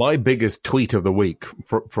my biggest tweet of the week,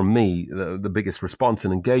 from me, the biggest response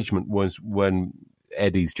and engagement was when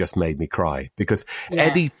Eddie's just made me cry. Because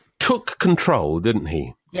Eddie took control, didn't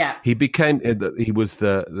he? Yeah. He became, he was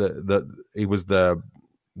the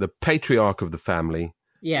patriarch of the family.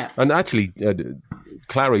 Yeah. And actually,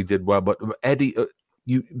 Clary did well, but Eddie,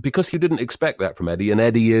 because you didn't expect that from Eddie, and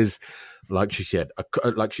Eddie is, like she said, a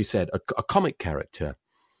comic character.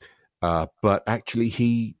 But actually,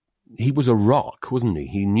 he was a rock, wasn't he?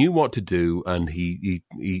 He knew what to do, and it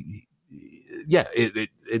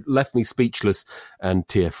left me speechless and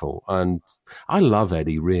tearful. And I love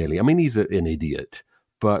Eddie, really. I mean, he's an idiot,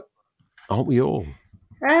 but aren't we all?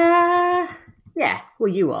 Yeah,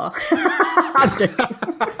 well, you are.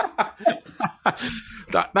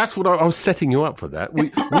 That's what I was setting you up for. That we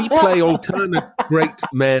play alternate great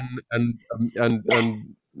men, and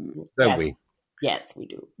don't we? Yes, we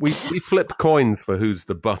do. We flip coins for who's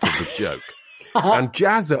the butt of the joke. And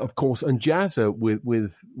Jazza, of course, and Jazza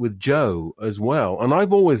with Joe as well. And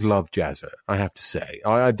I've always loved Jazza, I have to say.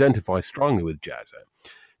 I identify strongly with Jazza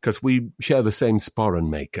because we share the same sporran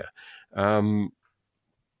maker.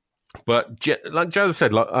 But like Jazza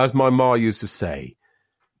said, like, as my ma used to say,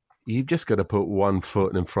 you've just got to put one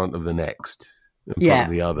foot in front of the next, in front of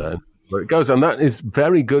the other. Where it goes. And that is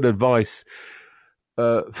very good advice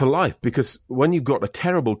for life, because when you've got a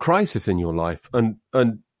terrible crisis in your life and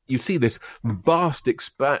you see this vast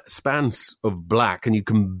expanse of black and you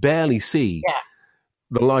can barely see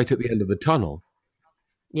the light at the end of the tunnel.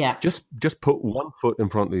 Yeah. Just put one foot in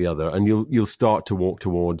front of the other and you'll start to walk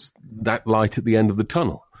towards that light at the end of the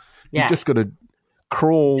tunnel. You've just got to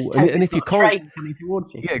crawl, and if you can't, train coming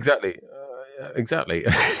towards you. Yeah, exactly.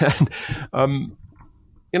 And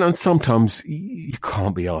and sometimes you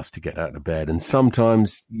can't be asked to get out of bed, and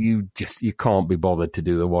sometimes you can't be bothered to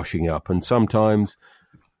do the washing up, and sometimes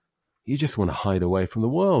you just want to hide away from the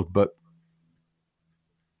world. But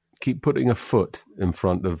keep putting a foot in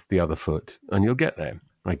front of the other foot, and you'll get there.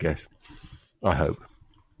 I guess. I hope.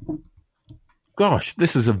 Gosh,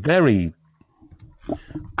 this is a very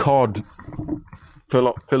cod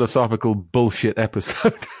philosophical bullshit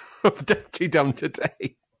episode of Dumpty Dum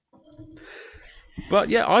today. But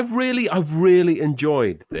yeah, I've really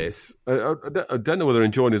enjoyed this. I don't know whether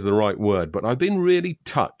enjoying is the right word, but I've been really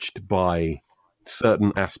touched by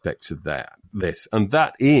certain aspects of this, and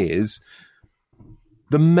that is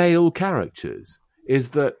the male characters. Is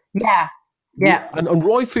that and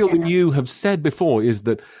Roifield and you have said before is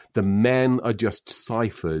that the men are just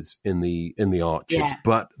ciphers in the Archers,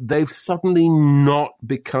 but they've suddenly not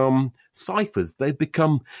become ciphers. They've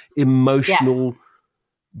become emotional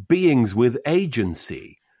beings with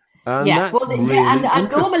agency. And yeah, that's well, really and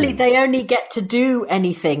normally interesting. they only get to do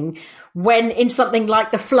anything when in something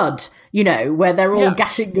like the flood, you know, where they're all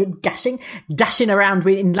dashing around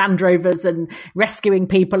in Land Rovers and rescuing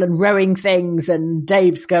people and rowing things, and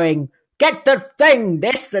Dave's going, get the thing,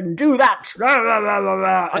 this and do that.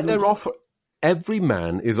 And they're every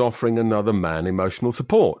man is offering another man emotional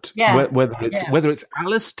support. Yeah. Whether it's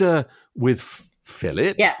Alistair with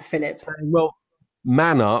Philip. Yeah, Philip. Saying, well,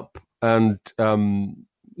 man up and tell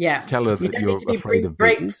her that you're afraid of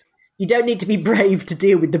bees. You don't need to be brave to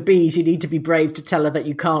deal with the bees. You need to be brave to tell her that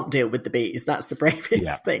you can't deal with the bees. That's the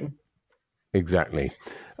bravest thing. Exactly.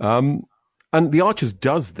 And The Archers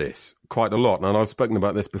does this quite a lot. And I've spoken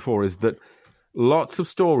about this before, is that lots of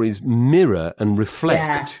stories mirror and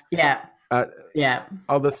reflect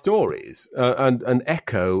other stories and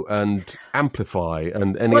echo and amplify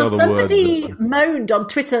and any other word. Somebody moaned on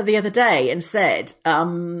Twitter the other day and said,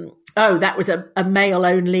 that was a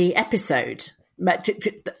male-only episode.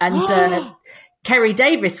 And Kerry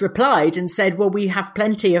Davis replied and said, well, we have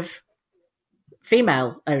plenty of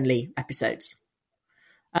female-only episodes.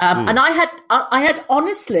 And I had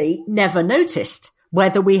honestly never noticed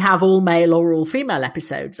whether we have all male or all female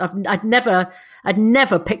episodes. I'd never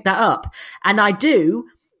picked that up. And I do.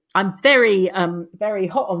 I'm very, very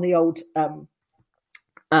hot on the old,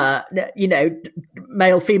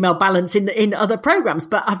 male-female balance in other programs,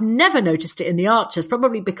 but I've never noticed it in The Archers,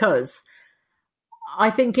 probably because I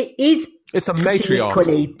think it's a matriarchal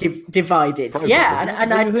equally divided. program, yeah.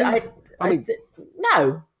 And I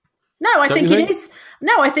think it is.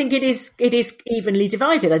 No, I think it is evenly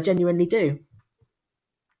divided. I genuinely do.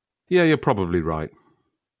 Yeah, you're probably right.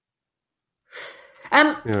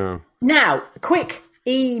 Now, quick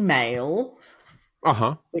email,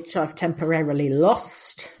 which I've temporarily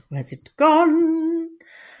lost. Where's it gone?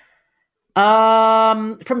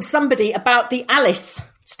 From somebody about the Alice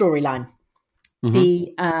storyline. By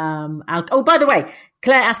the way,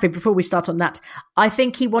 Claire asked me before we start on that, I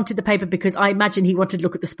think he wanted the paper because I imagine he wanted to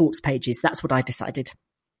look at the sports pages. That's what I decided.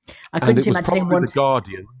 I couldn't imagine him wanting The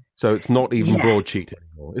Guardian, so it's not even broadsheet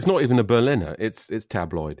anymore. It's not even a Berliner. It's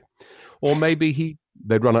tabloid. Or maybe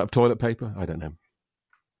they'd run out of toilet paper. I don't know.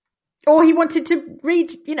 Or he wanted to read,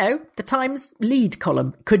 the Times lead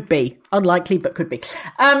column. Could be. Unlikely, but could be.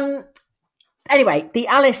 Anyway, the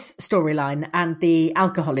Alice storyline and the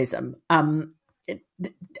alcoholism.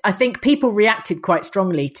 I think people reacted quite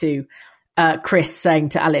strongly to Chris saying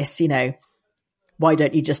to Alice, why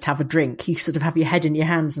don't you just have a drink? You sort of have your head in your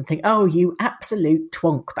hands and think, oh, you absolute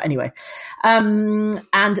twonk. But anyway, and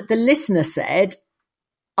the listener said,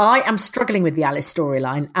 I am struggling with the Alice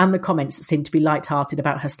storyline and the comments that seem to be lighthearted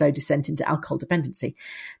about her slow descent into alcohol dependency.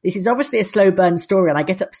 This is obviously a slow burn story and I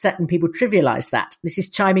get upset when people trivialise that. This is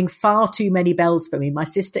chiming far too many bells for me. My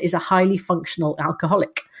sister is a highly functional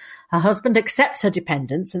alcoholic. Her husband accepts her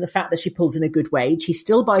dependence and the fact that she pulls in a good wage. He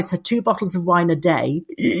still buys her 2 bottles of wine a day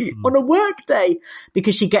on a work day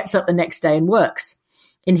because she gets up the next day and works.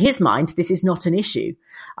 In his mind, this is not an issue.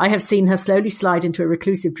 I have seen her slowly slide into a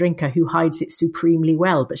reclusive drinker who hides it supremely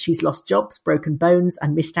well, but she's lost jobs, broken bones,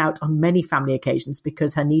 and missed out on many family occasions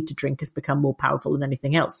because her need to drink has become more powerful than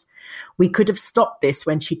anything else. We could have stopped this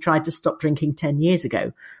when she tried to stop drinking 10 years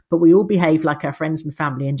ago, but we all behaved like our friends and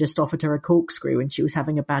family and just offered her a corkscrew when she was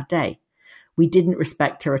having a bad day. We didn't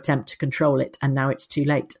respect her attempt to control it, and now it's too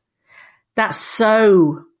late. That's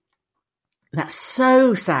so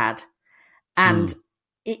sad. And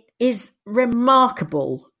it is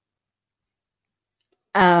remarkable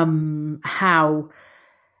how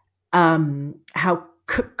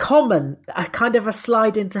common a kind of a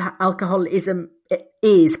slide into alcoholism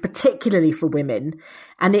is, particularly for women,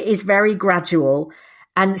 and it is very gradual.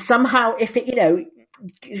 And somehow, if it,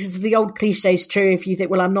 the old cliche is true, if you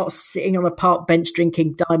think, well, I'm not sitting on a park bench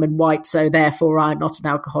drinking Diamond White, so therefore I'm not an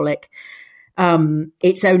alcoholic.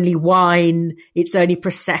 It's only wine, it's only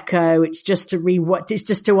Prosecco, it's just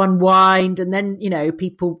to unwind. And then,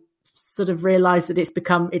 people sort of realize that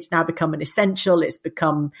it's now become an essential.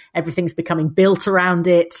 Everything's becoming built around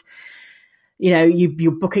it.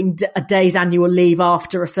 You're booking a day's annual leave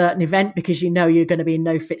after a certain event because you're going to be in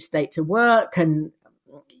no fit state to work. And,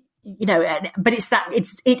 but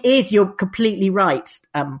it is, you're completely right.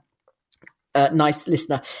 Nice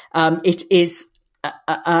listener. It is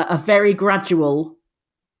a very gradual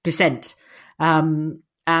descent. But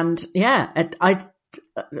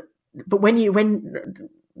when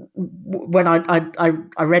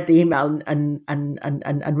I read the email and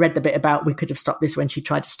read the bit about we could have stopped this when she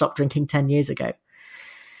tried to stop drinking 10 years ago.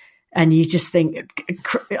 And you just think,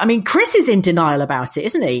 Chris is in denial about it,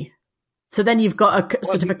 isn't he? So then you've got a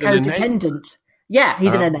sort of a codependent. Yeah,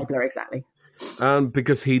 he's an enabler, exactly.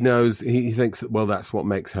 Because he knows, he thinks, well, that's what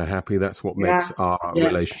makes her happy. That's what makes our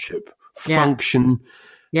relationship function.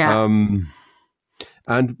 Yeah.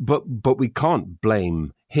 But we can't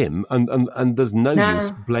blame him, and there's no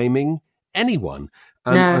use blaming anyone.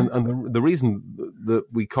 And the reason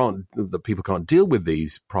that people can't deal with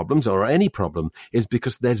these problems or any problem is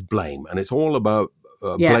because there's blame, and it's all about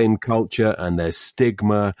blame culture, and there's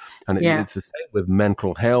stigma, and it's the same with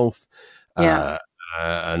mental health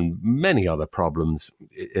and many other problems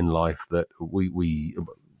in life that we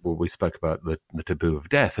spoke about the taboo of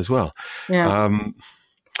death as well.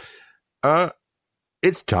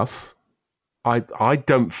 It's tough. I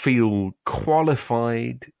don't feel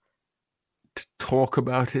qualified to talk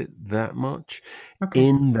about it that much.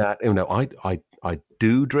 In that, I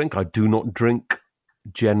do drink. I do not drink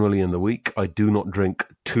generally in the week. I do not drink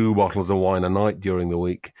 2 bottles of wine a night during the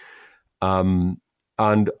week. And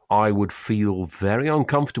I would feel very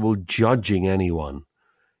uncomfortable judging anyone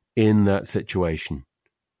in that situation.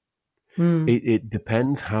 It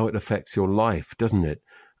depends how it affects your life, doesn't it?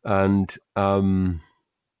 And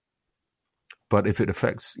but if it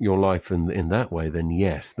affects your life in that way, then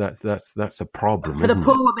yes, that's a problem. For the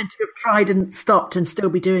poor woman to have tried and stopped and still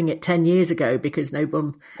be doing it 10 years ago because no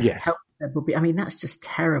one helped them would be. I mean, that's just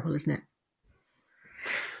terrible, isn't it?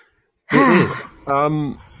 It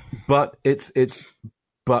is. But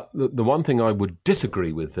but the one thing I would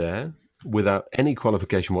disagree with there, without any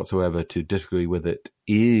qualification whatsoever to disagree with it,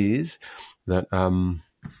 is that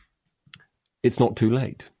it's not too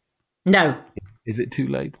late. No. Is it too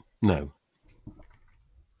late? No.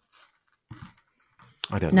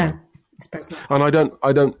 I don't know. I suppose not. And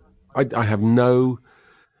I have no.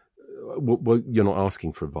 Well, you're not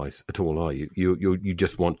asking for advice at all, are you? You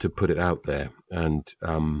just want to put it out there, and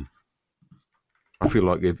I feel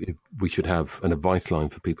like if we should have an advice line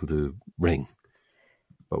for people to ring,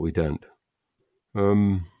 but we don't.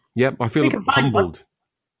 I feel humbled.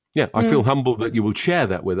 Yeah, I feel humbled that you will share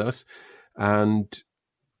that with us, and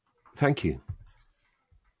thank you.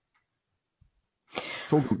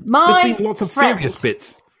 There's been lots of serious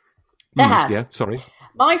bits. There has. Yeah, sorry.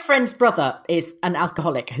 My friend's brother is an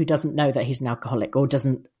alcoholic who doesn't know that he's an alcoholic or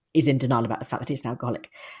is in denial about the fact that he's an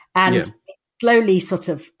alcoholic. And slowly sort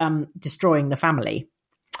of destroying the family.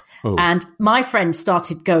 Oh. And my friend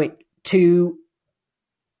started going to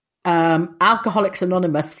Alcoholics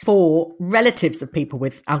Anonymous for relatives of people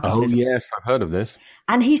with alcoholism. Oh, yes, I've heard of this.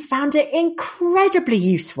 And he's found it incredibly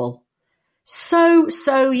useful. So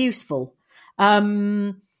useful.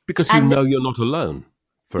 Because know you're not alone.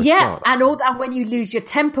 And when you lose your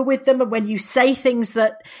temper with them, and when you say things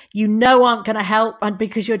that you know aren't going to help, and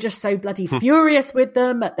because you're just so bloody furious with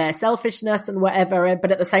them at their selfishness and whatever,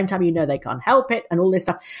 but at the same time you know they can't help it and all this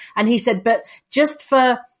stuff. And he said, but just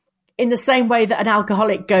in the same way that an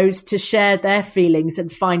alcoholic goes to share their feelings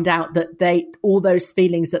and find out that all those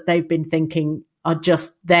feelings that they've been thinking are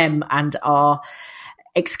just them and are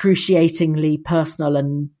excruciatingly personal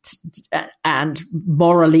and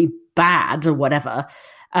morally bad or whatever.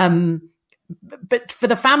 But for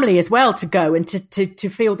the family as well to go and to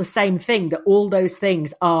feel the same thing, that all those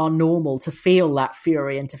things are normal, to feel that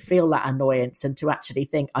fury and to feel that annoyance and to actually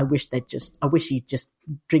think, I wish he'd just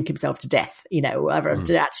drink himself to death, whatever,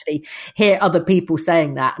 to actually hear other people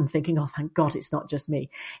saying that and thinking, oh, thank God it's not just me.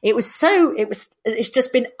 It's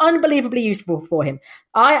just been unbelievably useful for him.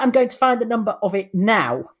 I am going to find the number of it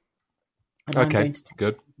now. And I'm going to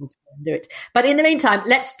good. Do it. But in the meantime,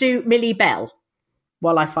 let's do Millie Bell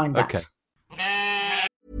while I find that. Okay.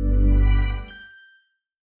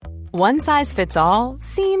 One size fits all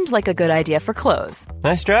seemed like a good idea for clothes.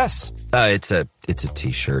 Nice dress. It's a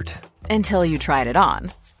t-shirt. Until you tried it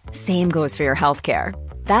on. Same goes for your healthcare.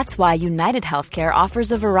 That's why United Healthcare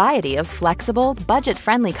offers a variety of flexible,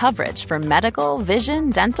 budget-friendly coverage for medical, vision,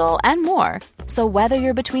 dental, and more. So whether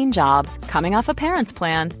you're between jobs, coming off a parent's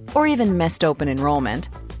plan, or even missed open enrollment,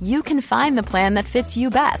 you can find the plan that fits you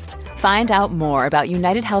best. Find out more about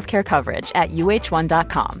United Healthcare coverage at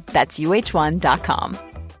uh1.com. That's uh1.com.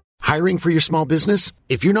 Hiring for your small business?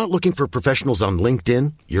 If you're not looking for professionals on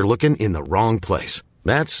LinkedIn, you're looking in the wrong place.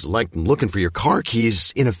 That's like looking for your car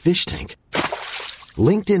keys in a fish tank.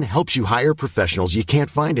 LinkedIn helps you hire professionals you can't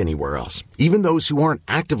find anywhere else, even those who aren't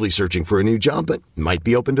actively searching for a new job but might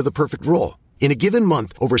be open to the perfect role. In a given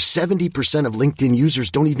month, over 70% of LinkedIn users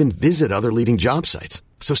don't even visit other leading job sites.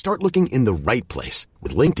 So start looking in the right place.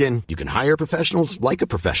 With LinkedIn, you can hire professionals like a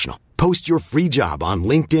professional. Post your free job on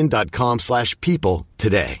linkedin.com/people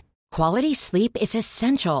today. Quality sleep is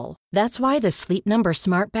essential. That's why the Sleep Number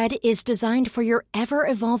Smart Bed is designed for your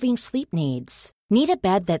ever-evolving sleep needs. Need a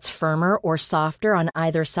bed that's firmer or softer on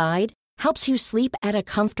either side? Helps you sleep at a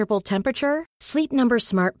comfortable temperature? Sleep Number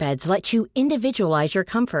Smart Beds let you individualize your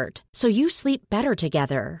comfort so you sleep better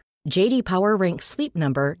together. J.D. Power ranks Sleep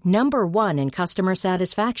Number number 1 in customer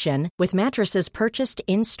satisfaction with mattresses purchased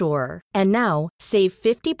in-store. And now, save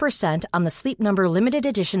 50% on the Sleep Number Limited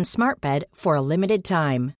Edition Smart Bed for a limited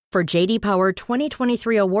time. For J.D. Power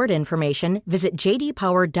 2023 award information, visit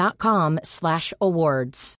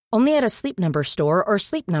jdpower.com/awards. Only at a Sleep Number store or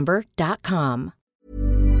sleepnumber.com.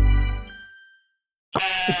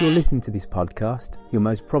 If you're listening to this podcast, you're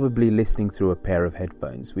most probably listening through a pair of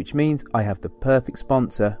headphones, which means I have the perfect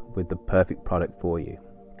sponsor with the perfect product for you.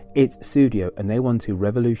 It's Sudio, and they want to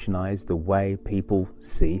revolutionize the way people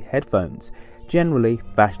see headphones. Generally,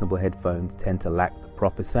 fashionable headphones tend to lack the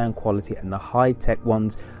proper sound quality, and the high-tech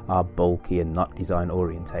ones are bulky and not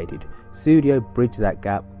design-orientated. Sudio bridge that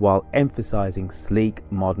gap while emphasizing sleek,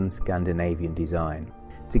 modern Scandinavian design.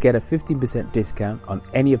 To get a 15% discount on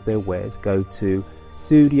any of their wares, go to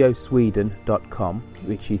studiosweden.com,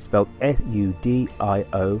 which is spelled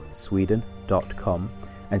SUDIO Sweden.com,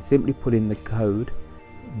 and simply put in the code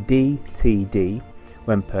DTD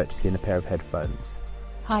when purchasing a pair of headphones.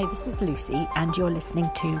 Hi, this is Lucy, and you're listening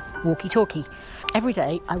to Walkie Talkie. Every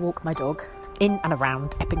day I walk my dog in and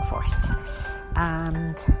around Epping Forest,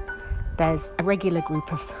 and there's a regular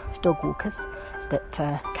group of dog walkers that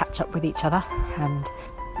catch up with each other, and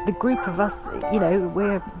the group of us, you know,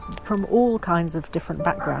 we're from all kinds of different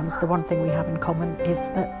backgrounds. The one thing we have in common is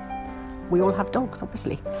that we all have dogs,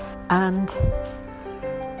 obviously. And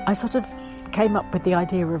I sort of came up with the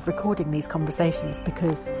idea of recording these conversations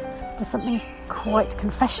because there's something quite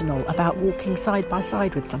confessional about walking side by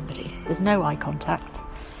side with somebody. There's no eye contact.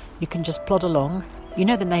 You can just plod along. You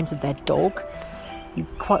know the names of their dog. You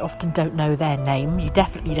quite often don't know their name. You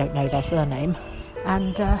definitely don't know their surname.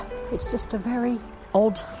 And it's just a very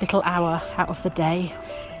odd little hour out of the day,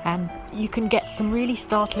 and you can get some really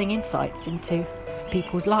startling insights into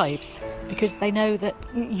people's lives because they know that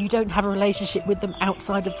you don't have a relationship with them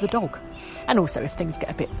outside of the dog. And also, if things get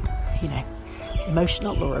a bit, you know,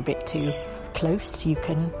 emotional or a bit too close, you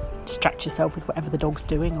can distract yourself with whatever the dog's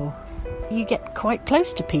doing, or you get quite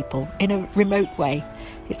close to people in a remote way.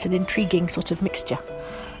 It's an intriguing sort of mixture.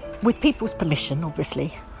 With people's permission,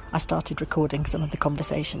 obviously, I started recording some of the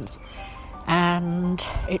conversations. And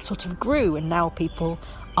it sort of grew, and now people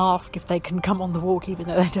ask if they can come on the walk even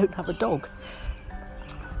though they don't have a dog,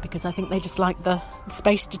 because I think they just like the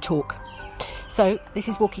space to talk. So this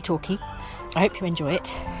is Walkie Talkie. I hope you enjoy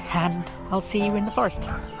it, and I'll see you in the forest.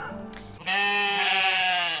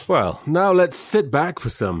 Well, now let's sit back for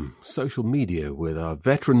some social media with our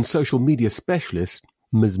veteran social media specialist,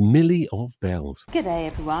 Ms. Millie of Bells. Good day,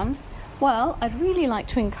 everyone. Well, I'd really like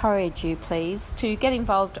to encourage you, please, to get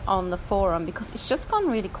involved on the forum because it's just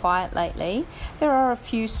gone really quiet lately. There are a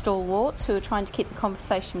few stalwarts who are trying to keep the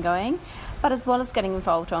conversation going, but as well as getting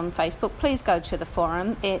involved on Facebook, please go to the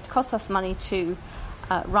forum. It costs us money to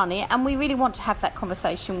run it, and we really want to have that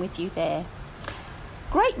conversation with you there.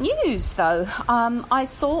 Great news, though. I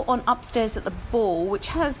saw on Upstairs at the Ball, which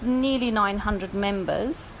has nearly 900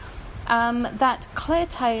 members, that Claire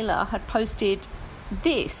Taylor had posted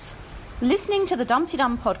this. Listening to the Dumpty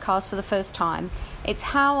Dum podcast for the first time, it's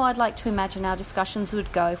how I'd like to imagine our discussions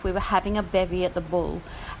would go if we were having a bevy at the Bull.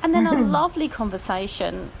 And then a lovely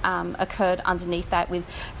conversation occurred underneath that with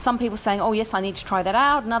some people saying, oh, yes, I need to try that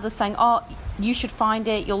out, and others saying, oh, you should find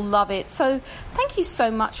it, you'll love it. So thank you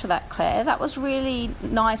so much for that, Claire. That was really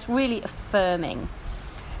nice, really affirming.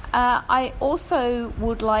 I also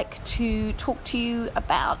would like to talk to you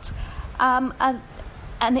about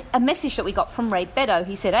a message that we got from Ray Beddoe.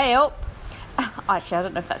 He said, hey, help. Actually, I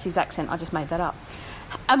don't know if that's his accent. I just made that up.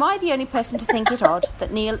 Am I the only person to think it odd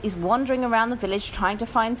that Neil is wandering around the village trying to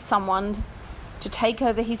find someone to take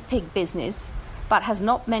over his pig business, but has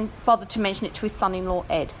not bothered to mention it to his son-in-law,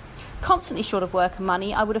 Ed? Constantly short of work and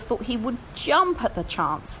money, I would have thought he would jump at the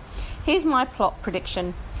chance. Here's my plot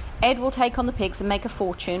prediction. Ed will take on the pigs and make a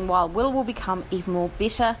fortune, while Will become even more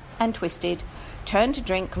bitter and twisted, turn to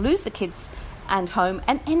drink, lose the kids and home,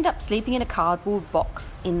 and end up sleeping in a cardboard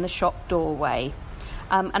box in the shop doorway.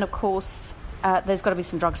 And of course, there's got to be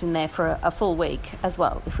some drugs in there for a full week as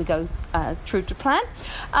well, if we go true to plan.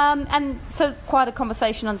 And so quite a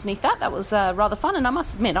conversation underneath that. That was rather fun, and I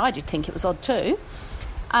must admit, I did think it was odd too.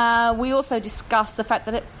 We also discussed the fact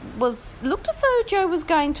that it looked as though Joe was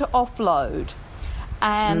going to offload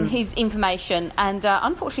his information, and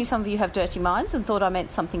unfortunately some of you have dirty minds and thought I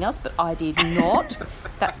meant something else, but I did not.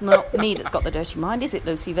 That's not me that's got the dirty mind, is it,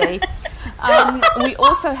 Lucy V? We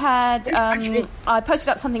also had I posted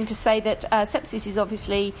up something to say that sepsis is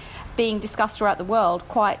obviously being discussed throughout the world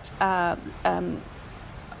quite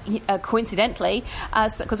coincidentally,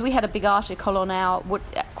 because we had a big article on our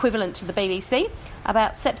equivalent to the BBC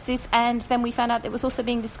about sepsis, and then we found out it was also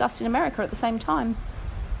being discussed in America at the same time.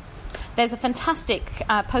 There's a fantastic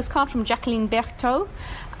postcard from Jacqueline Berthaud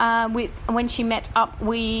when she met up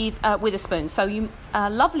with Witherspoon. So a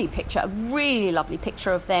lovely picture, a really lovely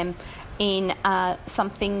picture of them in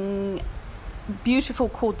something beautiful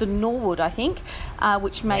called the Norwood, I think,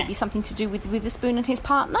 which may be something to do with Witherspoon and his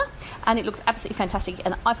partner, and it looks absolutely fantastic,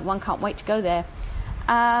 and I for one can't wait to go there.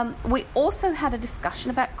 We also had a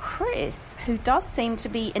discussion about Chris, who does seem to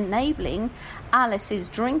be enabling Alice's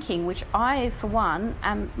drinking, which I for one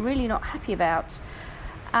am really not happy about.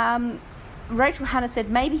 Rachel Hannah said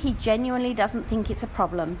maybe he genuinely doesn't think it's a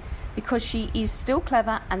problem because she is still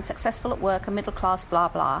clever and successful at work and middle class, blah,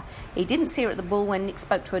 blah. He didn't see her at the Bull when Nick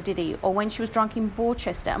spoke to her, did he? Or when she was drunk in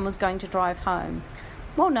Borchester and was going to drive home.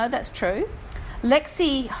 Well, no, that's true.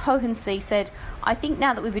 Lexi Hohensee said, I think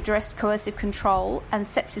now that we've addressed coercive control and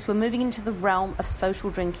sepsis, we're moving into the realm of social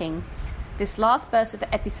drinking. This last burst of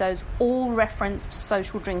episodes all referenced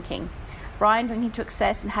social drinking. Brian drinking to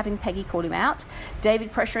excess and having Peggy call him out.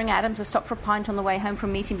 David pressuring Adam to stop for a pint on the way home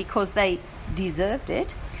from a meeting because they deserved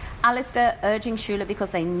it. Alistair urging Shula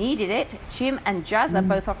because they needed it. Jim and Jazza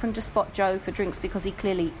both offering to spot Joe for drinks because he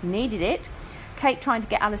clearly needed it. Kate trying to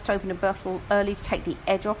get Alice to open a bottle early to take the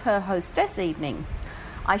edge off her hostess evening.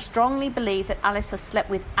 I strongly believe that Alice has slept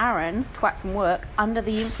with Aaron, twat from work, under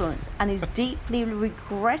the influence and is deeply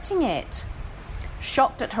regretting it.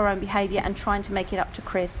 Shocked at her own behaviour and trying to make it up to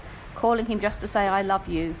Chris, calling him just to say I love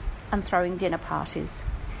you and throwing dinner parties.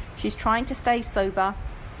 She's trying to stay sober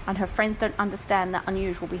and her friends don't understand that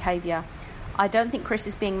unusual behaviour. I don't think Chris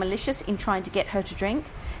is being malicious in trying to get her to drink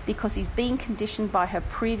because he's being conditioned by her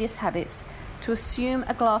previous habits to assume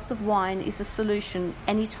a glass of wine is the solution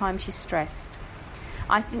any time she's stressed.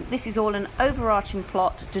 I think this is all an overarching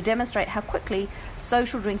plot to demonstrate how quickly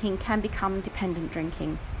social drinking can become dependent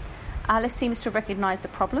drinking. Alice seems to recognise the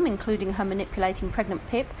problem, including her manipulating pregnant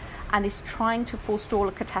Pip, and is trying to forestall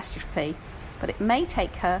a catastrophe. But it may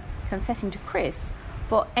take her confessing to Chris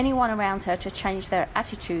for anyone around her to change their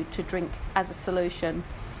attitude to drink as a solution.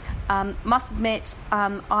 Must admit,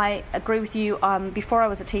 I agree with you. Before I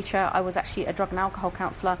was a teacher, I was actually a drug and alcohol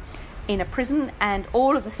counsellor in a prison, and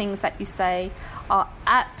all of the things that you say are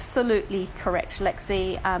absolutely correct,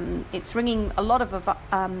 Lexi. It's ringing a lot of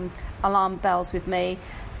alarm bells with me.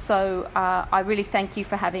 So I really thank you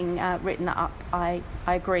for having written that up. I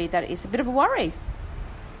agree that it's a bit of a worry.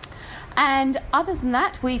 And other than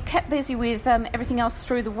that, we've kept busy with everything else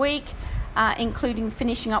through the week, including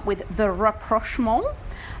finishing up with the rapprochement.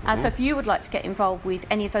 So if you would like to get involved with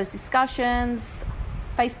any of those discussions,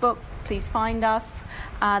 Facebook, please find us.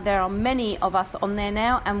 There are many of us on there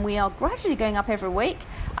now, and we are gradually going up every week.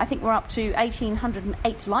 I think we're up to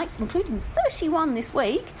 1,808 likes, including 31 this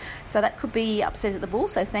week. So that could be upstairs at the Bull,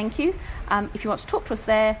 so thank you. If you want to talk to us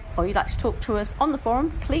there, or you'd like to talk to us on the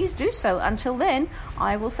forum, please do so. Until then,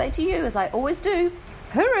 I will say to you, as I always do,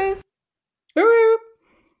 hooroo! Hooroo!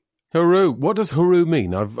 Hooroo. What does hooroo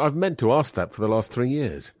mean? I've meant to ask that for the last 3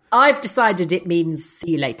 years. I've decided it means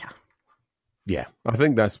see you later. Yeah, I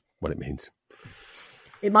think that's what it means.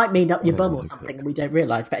 It might mean up your bum or something, and we don't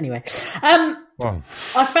realise. But anyway,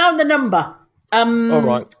 I found the number. All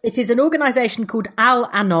right. It is an organisation called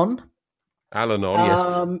Al-Anon. Al-Anon, yes.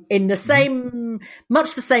 In the same,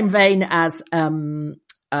 much the same vein as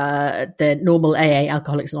the normal AA,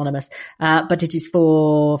 Alcoholics Anonymous, but it is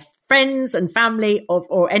for friends and family of,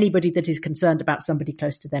 or anybody that is concerned about somebody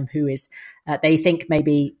close to them who is, they think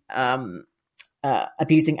maybe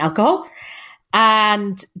abusing alcohol.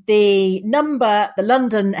 And the number, the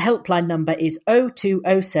London helpline number is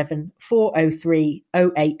 0207 403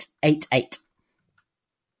 0888.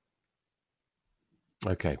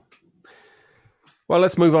 Okay. Well,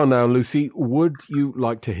 let's move on now, Lucy. Would you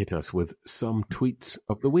like to hit us with some tweets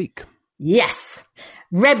of the week? Yes.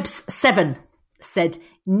 Rebs7 said,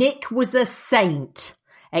 Nick was a saint,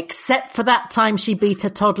 except for that time she beat a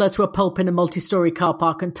toddler to a pulp in a multi-storey car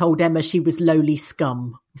park and told Emma she was lowly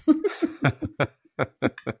scum.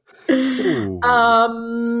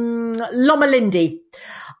 Loma Lindy.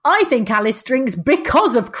 I think Alice drinks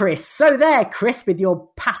because of Chris. So there, Chris, with your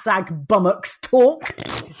passag bummocks talk.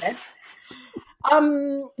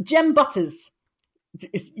 Jem Butters.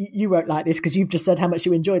 You won't like this because you've just said how much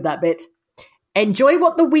you enjoyed that bit. Enjoy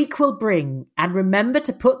what the week will bring and remember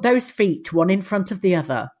to put those feet one in front of the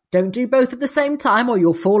other. Don't do both at the same time or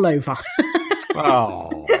you'll fall over.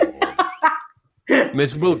 Oh.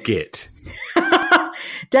 Miss Wilkett.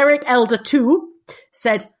 Derek Elder 2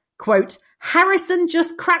 said, quote, Harrison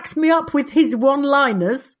just cracks me up with his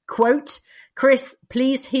one-liners, quote, Chris,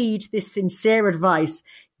 please heed this sincere advice.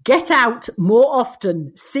 Get out more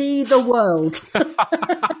often. See the world.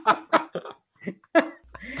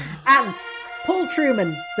 And Paul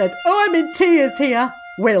Truman said, "Oh, I'm in tears here."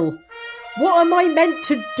 Will, "What am I meant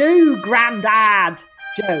to do, Grandad?"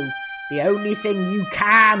 Joe, "The only thing you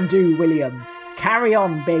can do, William. Carry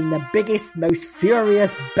on being the biggest, most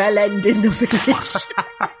furious bellend in the village."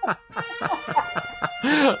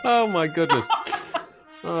 Oh, my goodness.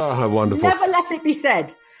 Oh, wonderful. Never let it be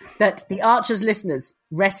said that the Archers listeners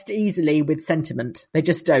rest easily with sentiment. They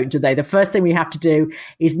just don't, do they? The first thing we have to do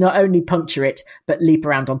is not only puncture it, but leap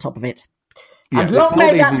around on top of it. Yeah, and long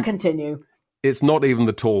may that continue. It's not even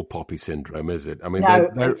the tall poppy syndrome, is it? I mean, No,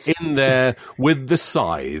 they're in there with the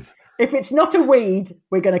scythe. If it's not a weed,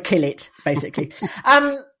 we're going to kill it, basically.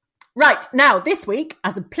 Right, now, this week,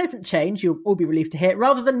 as a pleasant change, you'll all be relieved to hear,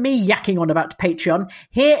 rather than me yakking on about Patreon,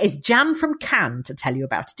 here is Jan from Cannes to tell you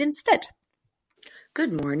about it instead.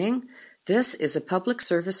 Good morning. This is a public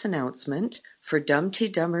service announcement for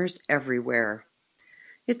Dum-Tee-Dummers everywhere.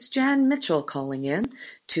 It's Jan Mitchell calling in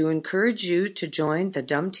to encourage you to join the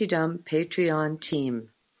Dum-Tee-Dum Patreon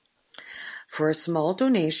team. For a small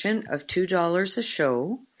donation of $2 a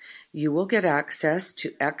show, you will get access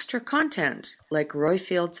to extra content like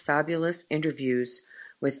Royfield's fabulous interviews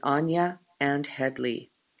with Anya and Hedley.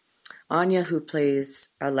 Anya, who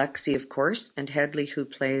plays Alexi, of course, and Hedley, who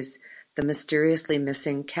plays the mysteriously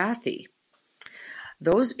missing Kathy.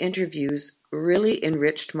 Those interviews really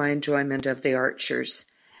enriched my enjoyment of The Archers,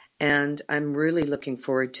 and I'm really looking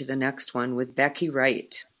forward to the next one with Becky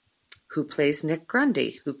Wright, who played Nick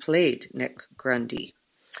Grundy.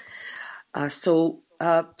 So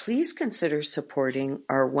please consider supporting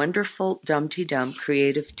our wonderful Dum-Tee-Dum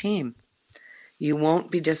creative team. You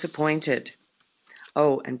won't be disappointed.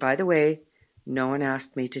 Oh, and by the way, no one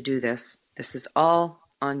asked me to do this. This is all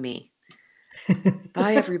on me.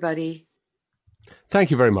 Bye, everybody. Thank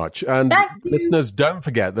you very much. And listeners, don't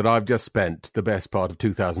forget that I've just spent the best part of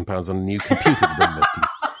 £2,000 on a new computer to bring this to you.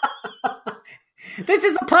 This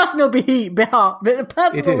is a personal request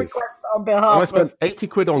on behalf I spent 80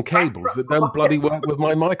 quid on cables that don't bloody work with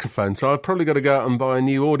my microphone, so I've probably got to go out and buy a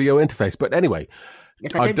new audio interface. But anyway,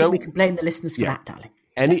 yes, I don't think we can blame the listeners for that, darling.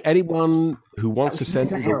 Anyone who wants to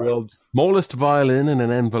send me the world's smallest violin in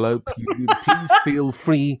an envelope, please feel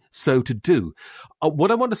free so to do.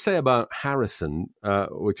 What I want to say about Harrison,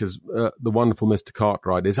 which is the wonderful Mr.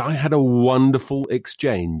 Cartwright, is I had a wonderful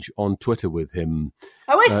exchange on Twitter with him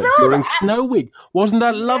during Snow Week. Wasn't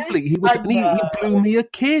that lovely? He blew me a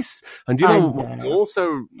kiss. And you know,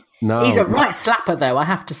 also... No, he's a right slapper, though, I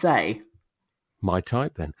have to say. My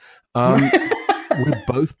type, then.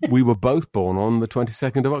 We were both born on the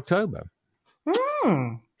 22nd of October.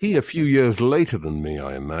 He a few years later than me,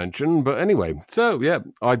 I imagine. But anyway, so yeah,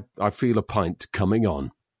 I feel a pint coming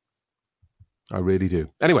on. I really do.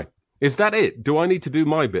 Anyway, is that it? Do I need to do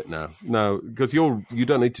my bit now? No, because you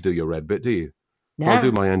don't need to do your red bit, do you? No. So I'll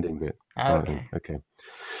do my ending bit. Okay.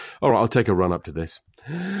 All right, I'll take a run up to this.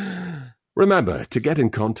 Remember, to get in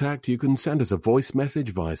contact, you can send us a voice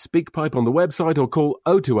message via SpeakPipe on the website or call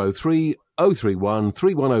 0203 031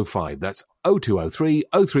 3105. That's 0203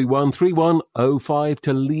 031 3105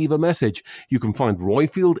 to leave a message. You can find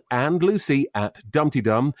Royfield and Lucy at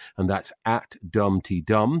Dum-Tee-Dum, and that's at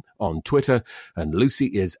Dum-Tee-Dum on Twitter, and Lucy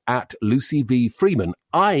is at Lucy V. Freeman.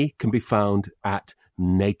 I can be found at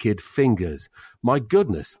Naked Fingers. My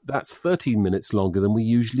goodness, that's 13 minutes longer than we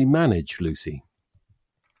usually manage, Lucy.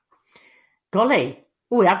 Golly.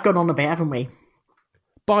 Oh, we have gone on a bit, haven't we?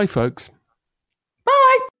 Bye, folks.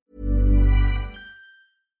 Bye.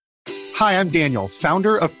 Hi, I'm Daniel,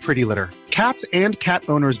 founder of Pretty Litter. Cats and cat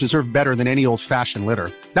owners deserve better than any old-fashioned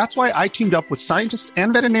litter. That's why I teamed up with scientists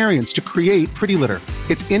and veterinarians to create Pretty Litter.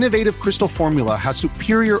 Its innovative crystal formula has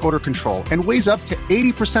superior odor control and weighs up to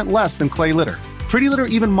 80% less than clay litter. Pretty Litter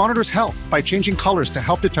even monitors health by changing colors to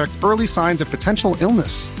help detect early signs of potential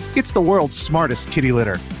illness. It's the world's smartest kitty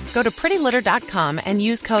litter. Go to prettylitter.com and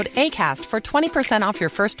use code ACAST for 20% off your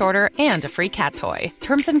first order and a free cat toy.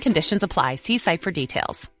 Terms and conditions apply. See site for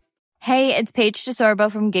details. Hey, it's Paige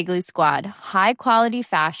DeSorbo from Giggly Squad. High quality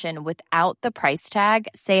fashion without the price tag.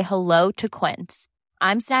 Say hello to Quince.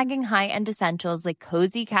 I'm snagging high-end essentials like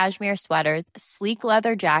cozy cashmere sweaters, sleek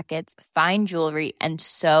leather jackets, fine jewelry, and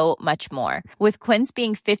so much more. With Quince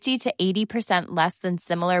being 50 to 80% less than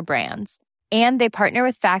similar brands. And they partner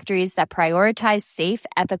with factories that prioritize safe,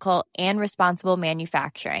 ethical, and responsible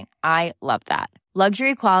manufacturing. I love that.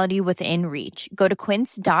 Luxury quality within reach. Go to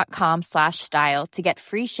quince.com/style to get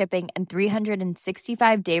free shipping and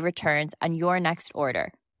 365-day returns on your next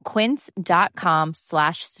order.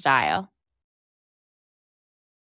 Quince.com/style.